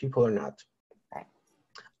type of people or not. Right.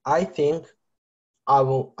 I think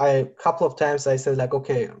a couple of times I said like,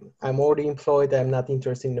 okay, I'm already employed. I'm not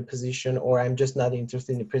interested in the position, or I'm just not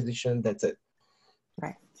interested in the position. That's it.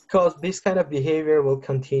 Right. Because this kind of behavior will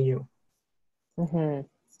continue. Mm-hmm.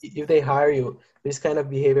 If they hire you, this kind of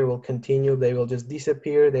behavior will continue. They will just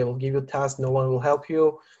disappear. They will give you tasks. No one will help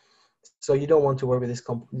you. So you don't want to work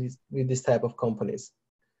with with this type of companies.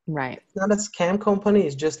 Right. It's not a scam company.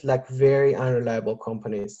 It's just like very unreliable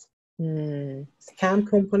companies. Mm. Scam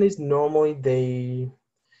companies normally they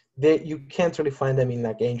you can't really find them in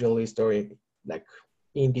like AngelList or in like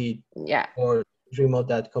Indeed Yeah. or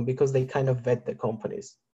remote.com because they kind of vet the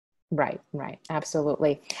companies. Right, right,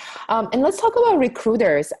 absolutely. And let's talk about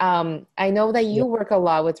recruiters. I know that you work a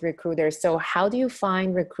lot with recruiters. So how do you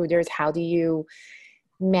find recruiters? How do you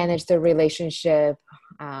manage the relationship?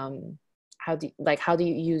 How do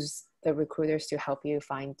you use the recruiters to help you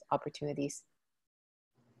find opportunities?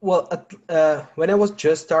 Well, when I was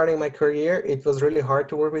just starting my career, it was really hard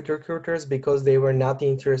to work with recruiters because they were not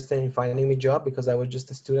interested in finding me a job because I was just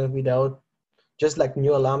a student without, just like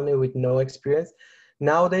new alumni with no experience.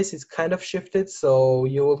 Nowadays, it's kind of shifted, so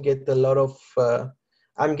you will get a lot of,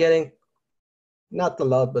 I'm getting not a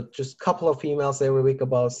lot, but just a couple of emails every week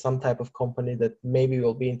about some type of company that maybe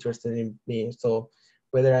will be interested in me. So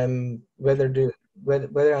whether I'm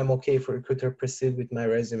okay for recruiter proceed with my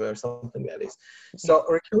resume or something like this. So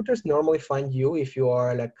recruiters normally find you if you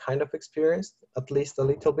are like kind of experienced, at least a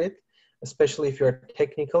little bit, especially if you're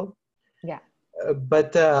technical. Yeah.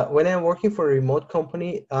 But when I'm working for a remote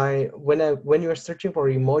company, when you're searching for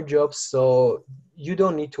remote jobs, so you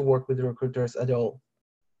don't need to work with recruiters at all.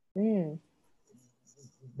 Mm.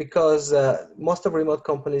 Because most of remote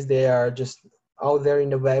companies, they are just out there in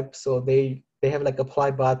the web, so they have like apply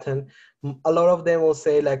button. A lot of them will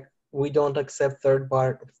say like, we don't accept third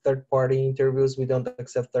party interviews, we don't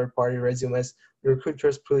accept third party resumes,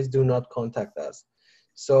 recruiters, please do not contact us.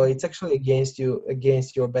 So it's actually against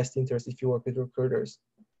your best interest if you work with recruiters.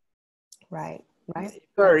 Right, right. If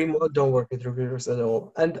you are remote, don't work with recruiters at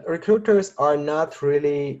all. And recruiters are not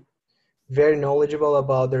really very knowledgeable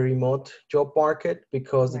about the remote job market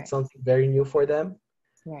because it's something very new for them.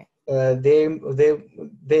 Right. They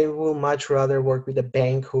will much rather work with a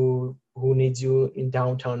bank who needs you in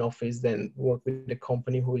downtown office than work with a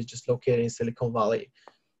company who is just located in Silicon Valley,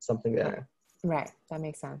 something there. Right. That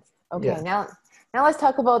makes sense. Okay. Now let's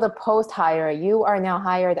talk about the post hire. You are now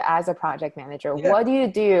hired as a project manager. Yeah. What do you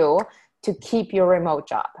do to keep your remote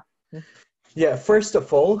job? Yeah, first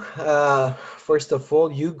of all,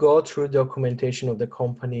 you go through documentation of the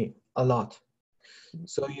company a lot.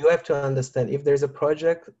 So you have to understand if there's a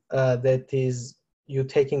project that is you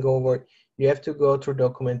taking over, you have to go through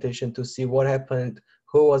documentation to see what happened,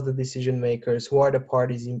 who was the decision makers, who are the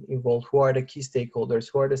parties involved, who are the key stakeholders,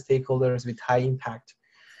 who are the stakeholders with high impact.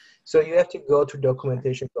 So you have to go through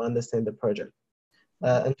documentation to understand the project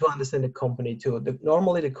and to understand the company too.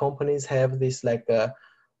 Normally the companies have this like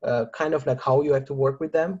kind of like how you have to work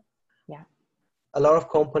with them. Yeah. A lot of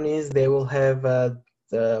companies, they will have a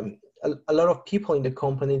lot of people in the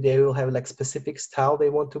company, they will have like specific style they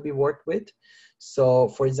want to be worked with. So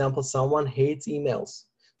for example, someone hates emails.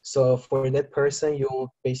 So for that person,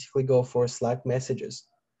 you'll basically go for Slack messages.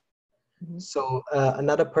 Mm-hmm. So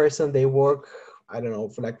another person, they work, I don't know,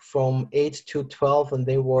 for like from 8 to 12, and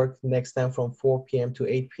they work next time from 4 p.m. to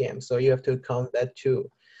 8 p.m. So you have to count that too.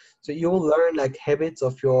 So you will learn like habits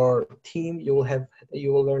of your team. You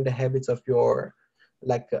will learn the habits of your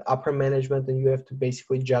like upper management, and you have to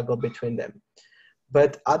basically juggle between them.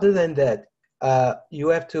 But other than that, you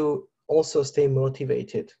have to also stay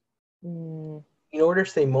motivated. Mm. In order to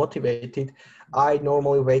stay motivated, I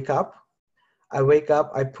normally wake up,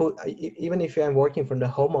 even if I'm working from the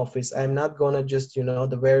home office, I'm not gonna just,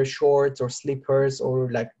 the wear shorts or slippers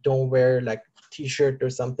or like don't wear like t-shirt or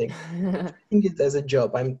something. I'm taking it as a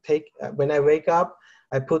job. When I wake up,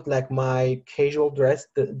 I put like my casual dress,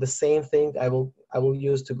 the same thing I will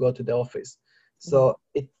use to go to the office. So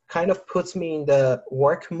it kind of puts me in the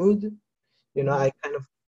work mood. I kind of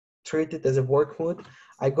treat it as a work mood.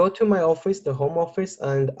 I go to my office, the home office,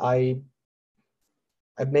 and I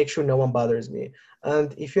make sure no one bothers me.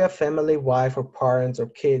 And if you have family, wife or parents or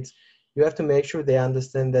kids, you have to make sure they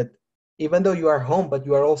understand that even though you are home, but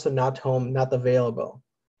you are also not home, not available.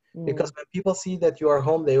 Because when people see that you are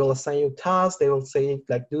home, they will assign you tasks. They will say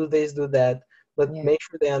like, do this, do that. But make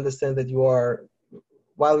sure they understand that you are,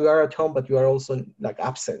 while you are at home, but you are also like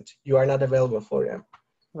absent. You are not available for them.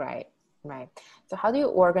 Right. Right. So how do you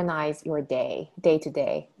organize your day to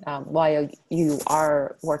day, while you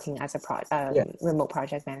are working as a Yeah. remote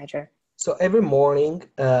project manager? So every morning,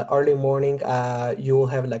 early morning, you will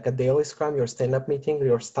have like a daily scrum, your stand-up meeting,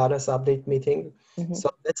 your status update meeting. Mm-hmm.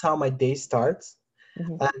 So that's how my day starts.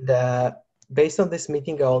 Mm-hmm. And based on this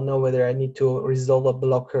meeting, I'll know whether I need to resolve a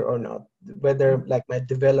blocker or not, whether like my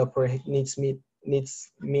developer needs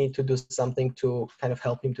me to do something to kind of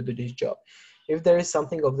help him to do this job. If there is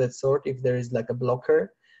something of that sort, if there is like a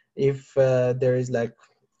blocker, if there is like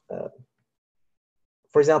uh,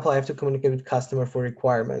 for example, I have to communicate with customer for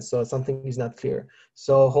requirements, so something is not clear.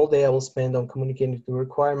 So whole day I will spend on communicating the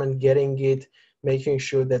requirement, getting it, making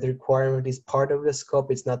sure that the requirement is part of the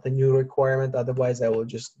scope. It's not a new requirement. Otherwise, I will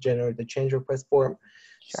just generate the change request form.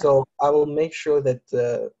 Sure. So I will make sure that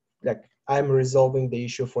like I'm resolving the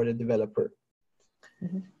issue for the developer.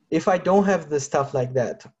 Mm-hmm. If I don't have the stuff like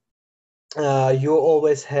that, you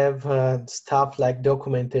always have stuff like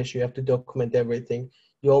documentation. You have to document everything.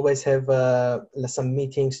 You always have some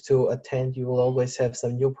meetings to attend. You will always have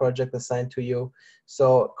some new project assigned to you.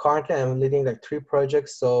 So currently I'm leading like 3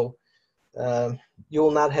 projects. So you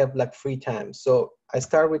will not have like free time. So I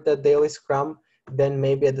start with the daily scrum. Then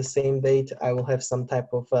maybe at the same date, I will have some type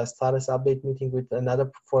of status update meeting with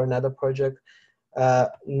another project.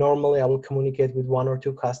 Normally I will communicate with 1 or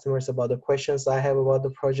 2 customers about the questions I have about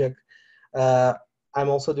the project. uh, I'm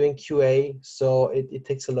also doing QA, so it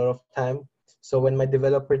takes a lot of time. So when my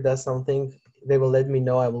developer does something, they will let me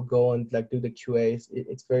know. I will go and like do the QA.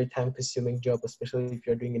 It's very time consuming job, especially if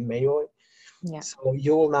you're doing it manually. Yeah. So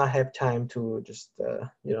you will not have time to just,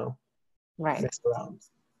 Right. mess around.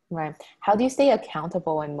 Right. How do you stay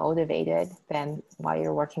accountable and motivated then while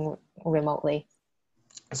you're working remotely?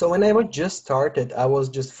 So when I was just started, I was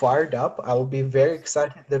just fired up. I will be very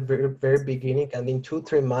excited at the very, very beginning, and in 2,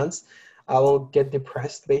 3 months, I will get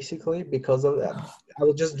depressed basically because of that. I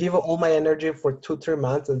will just give all my energy for 2, 3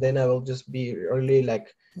 months, and then I will just be really like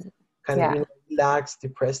kind of Yeah. relaxed,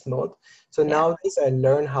 depressed mode. So Yeah. nowadays, I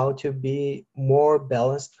learn how to be more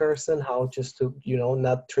balanced person, how just to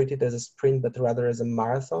not treat it as a sprint, but rather as a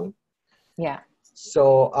marathon. Yeah.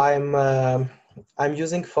 So I'm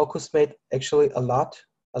using FocusMate actually a lot,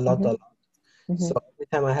 a lot, a Mm-hmm. lot. Mm-hmm. So every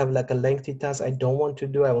time I have like a lengthy task I don't want to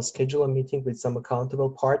do, I will schedule a meeting with some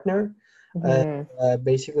accountable partner. And Mm-hmm.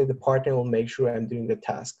 basically the partner will make sure I'm doing the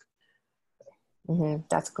task. Mm-hmm.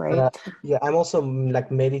 That's Uh, great. yeah, I'm also like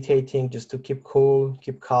meditating just to keep cool,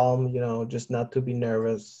 keep calm, just not to be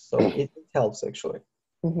nervous. So it helps actually.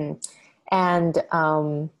 Mm-hmm. And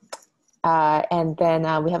then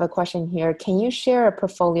we have a question here. Can you share a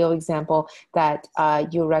portfolio example that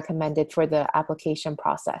you recommended for the application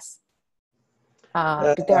process?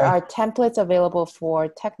 There Uh, are templates available for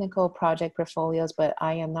technical project portfolios, but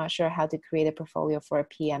I am not sure how to create a portfolio for a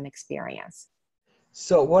PM experience.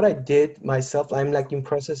 so what I did myself, I'm like in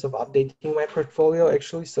process of updating my portfolio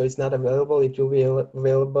actually. So it's not available. It will be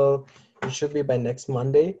available. It should be by next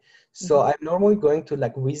Monday. So Mm-hmm. I'm normally going to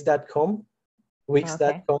like Wix.com, Okay.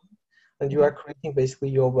 Wix.com, and you Okay. are creating basically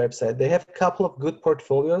your website. They have a couple of good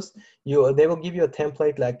portfolios. They will give you a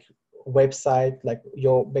template like website, like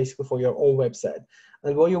your basically for your own website.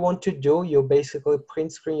 And what you want to do, you basically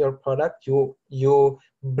print screen your product. You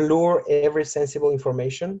blur every sensible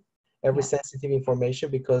information, every Yeah. sensitive information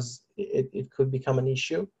because it could become an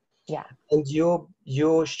issue. Yeah. And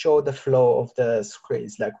you show the flow of the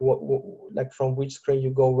screens, like like from which screen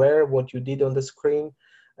you go where, what you did on the screen.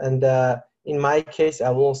 And in my case, I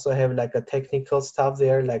will also have like a technical stuff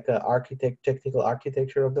there, like a technical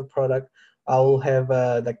architecture of the product. I will have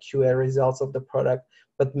the QA results of the product,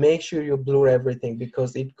 but make sure you blur everything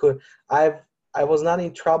because it could. I was not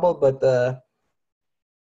in trouble, but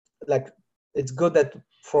like it's good that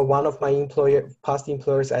for one of my past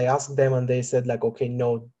employers, I asked them and they said like, okay, no,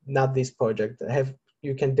 not this project.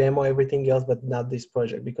 You can demo everything else, but not this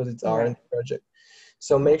project because it's Right. R&D project.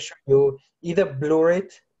 So Right. make sure you either blur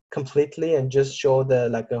it completely and just show the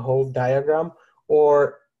like a whole diagram, or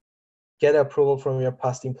get approval from your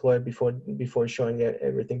past employer before showing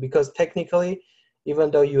everything. Because technically,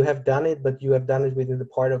 even though you have done it, but you have done it within the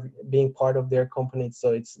part of being part of their company, so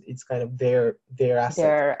it's kind of their asset.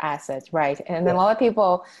 Their assets, right? And a Yeah. lot of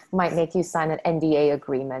people might make you sign an NDA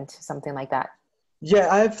agreement, something like that. Yeah,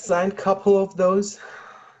 I've signed a couple of those.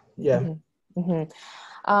 Yeah. Mm-hmm. Mm-hmm.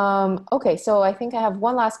 Okay, so I think I have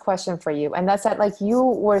one last question for you, and that's that, like you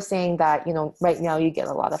were saying that, right now you get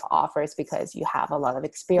a lot of offers because you have a lot of No,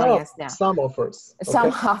 experience now. some offers. Some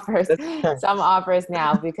Okay. offers, That's fine. some offers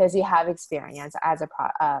now because you have experience as a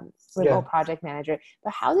Yeah. remote project manager.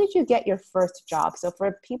 But how did you get your first job? So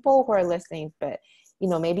for people who are listening, but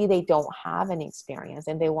maybe they don't have any experience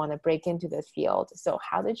and they want to break into this field. So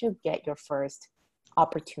how did you get your first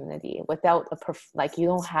opportunity without like you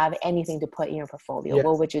don't have anything to put in your portfolio? Yeah.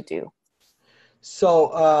 What would you do?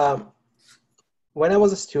 So when I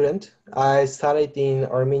was a student, I studied in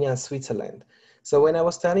Armenia and Switzerland. So when I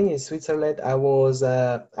was studying in Switzerland,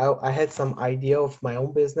 I had some idea of my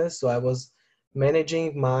own business. So I was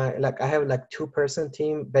managing I have like 2-person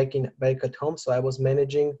team back at home. So I was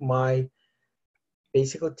managing my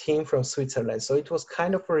basically team from Switzerland. So it was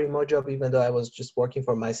kind of a remote job, even though I was just working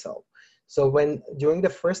for myself. So during the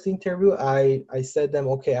first interview, I said them,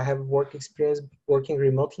 okay, I have work experience working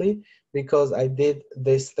remotely because I did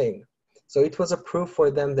this thing. So it was a proof for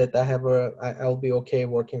them that I'll be okay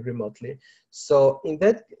working remotely. So in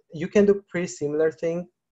that, you can do pretty similar thing.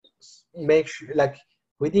 Make sure, like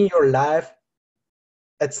within your life,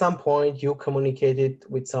 at some point you communicated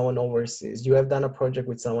with someone overseas. You have done a project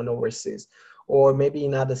with someone overseas, or maybe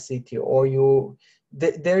in another city, or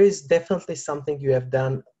there is definitely something you have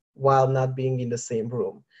done while not being in the same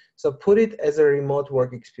room. So put it as a remote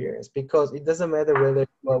work experience, because it doesn't matter whether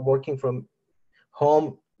you are working from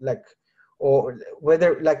home, or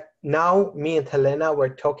whether now me and Helena were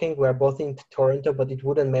talking, we're both in Toronto, but it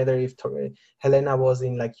wouldn't matter if Helena was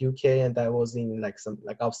in UK and I was in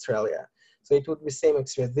Australia. So it would be same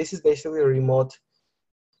experience. This is basically a remote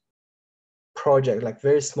project, like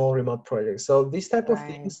very small remote project. So these type of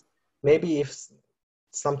things, maybe if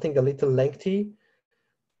something a little lengthy,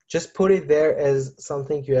 just put it there as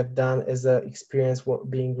something you have done as an experience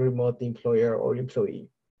being remote employer or employee.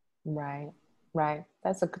 Right.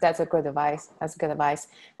 That's a good advice. That's good advice.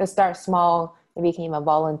 To start small, maybe you can even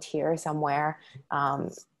volunteer somewhere.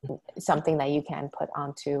 Something that you can put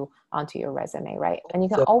onto your resume, right? And you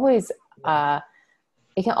can always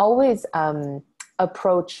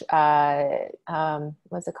approach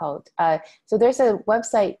what's it called? So there's a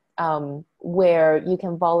website where you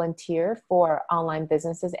can volunteer for online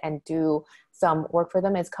businesses and do some work for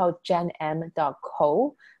them. It's called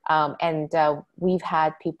genm.co. And we've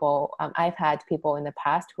had people, I've had people in the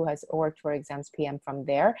past who has worked for Exams PM from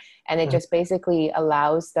there. And it just basically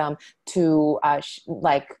allows them to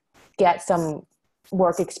get some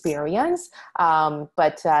work experience,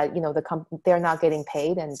 but they're not getting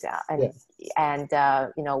paid, and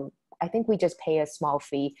I think we just pay a small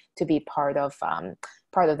fee to be part of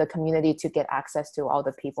the community, to get access to all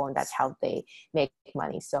the people, and that's how they make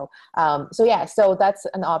money. So that's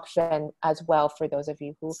an option as well for those of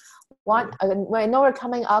you who want. I know we're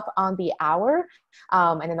coming up on the hour,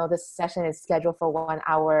 and I know this session is scheduled for 1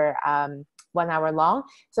 hour. 1 hour long.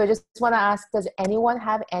 So I just want to ask, does anyone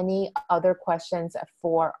have any other questions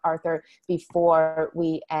for Arthur before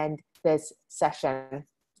we end this session?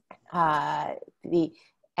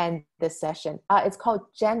 It's called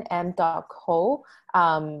genm.co.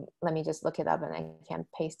 Let me just look it up and I can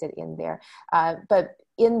paste it in there. But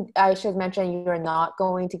I should mention, you're not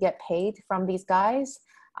going to get paid from these guys.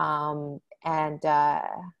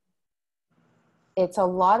 It's a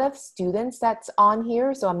lot of students that's on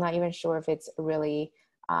here, so I'm not even sure if it's really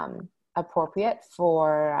appropriate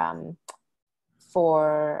for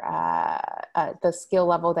the skill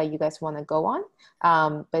level that you guys want to go on.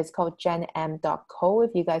 But it's called genm.co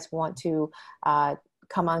if you guys want to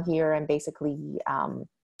come on here and basically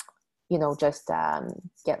just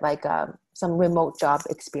get some remote job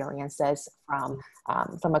experiences from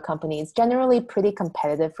a company. It's generally pretty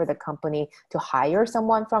competitive for the company to hire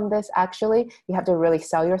someone from this. Actually, you have to really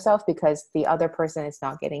sell yourself because the other person is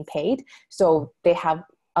not getting paid. So they have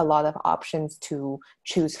a lot of options to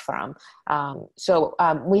choose from.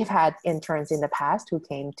 We've had interns in the past who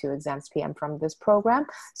came to Exams PM from this program.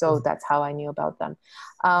 So that's how I knew about them.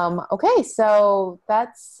 Okay, so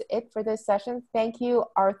that's it for this session. Thank you,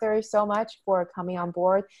 Arthur, so much for coming on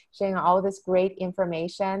board, sharing all this great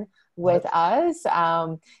information with us.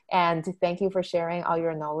 And thank you for sharing all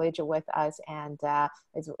your knowledge with us. And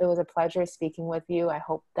it was a pleasure speaking with you. I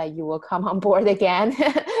hope that you will come on board again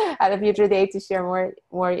at a future date to share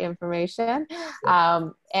more information.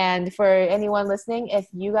 And for anyone listening, if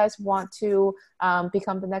you guys want to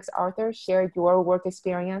become the next Arthur, share your work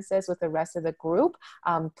experiences with the rest of the group,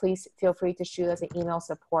 please feel free to shoot us an email,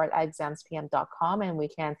 support@examspm.com, and we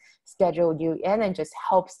can schedule you in, and just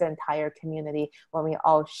helps the entire community when we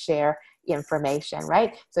all share information,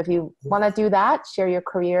 right? So if you want to do that, share your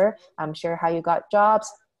career, share how you got jobs,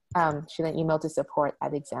 shoot an email to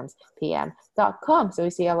support@examspm.com. So we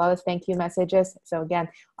see a lot of thank you messages. So again,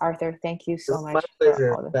 Arthur, thank you so much. My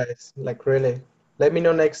pleasure, guys. Really. Let me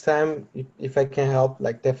know next time if I can help.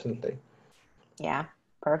 Definitely. Yeah,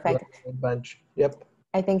 perfect. Bunch. Yep.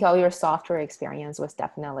 I think all your software experience was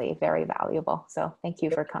definitely very valuable. So thank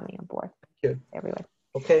you for coming on board. Thank you. Everyone.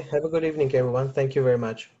 Okay, have a good evening, everyone. Thank you very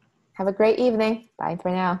much. Have a great evening. Bye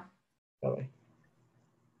for now. Bye-bye.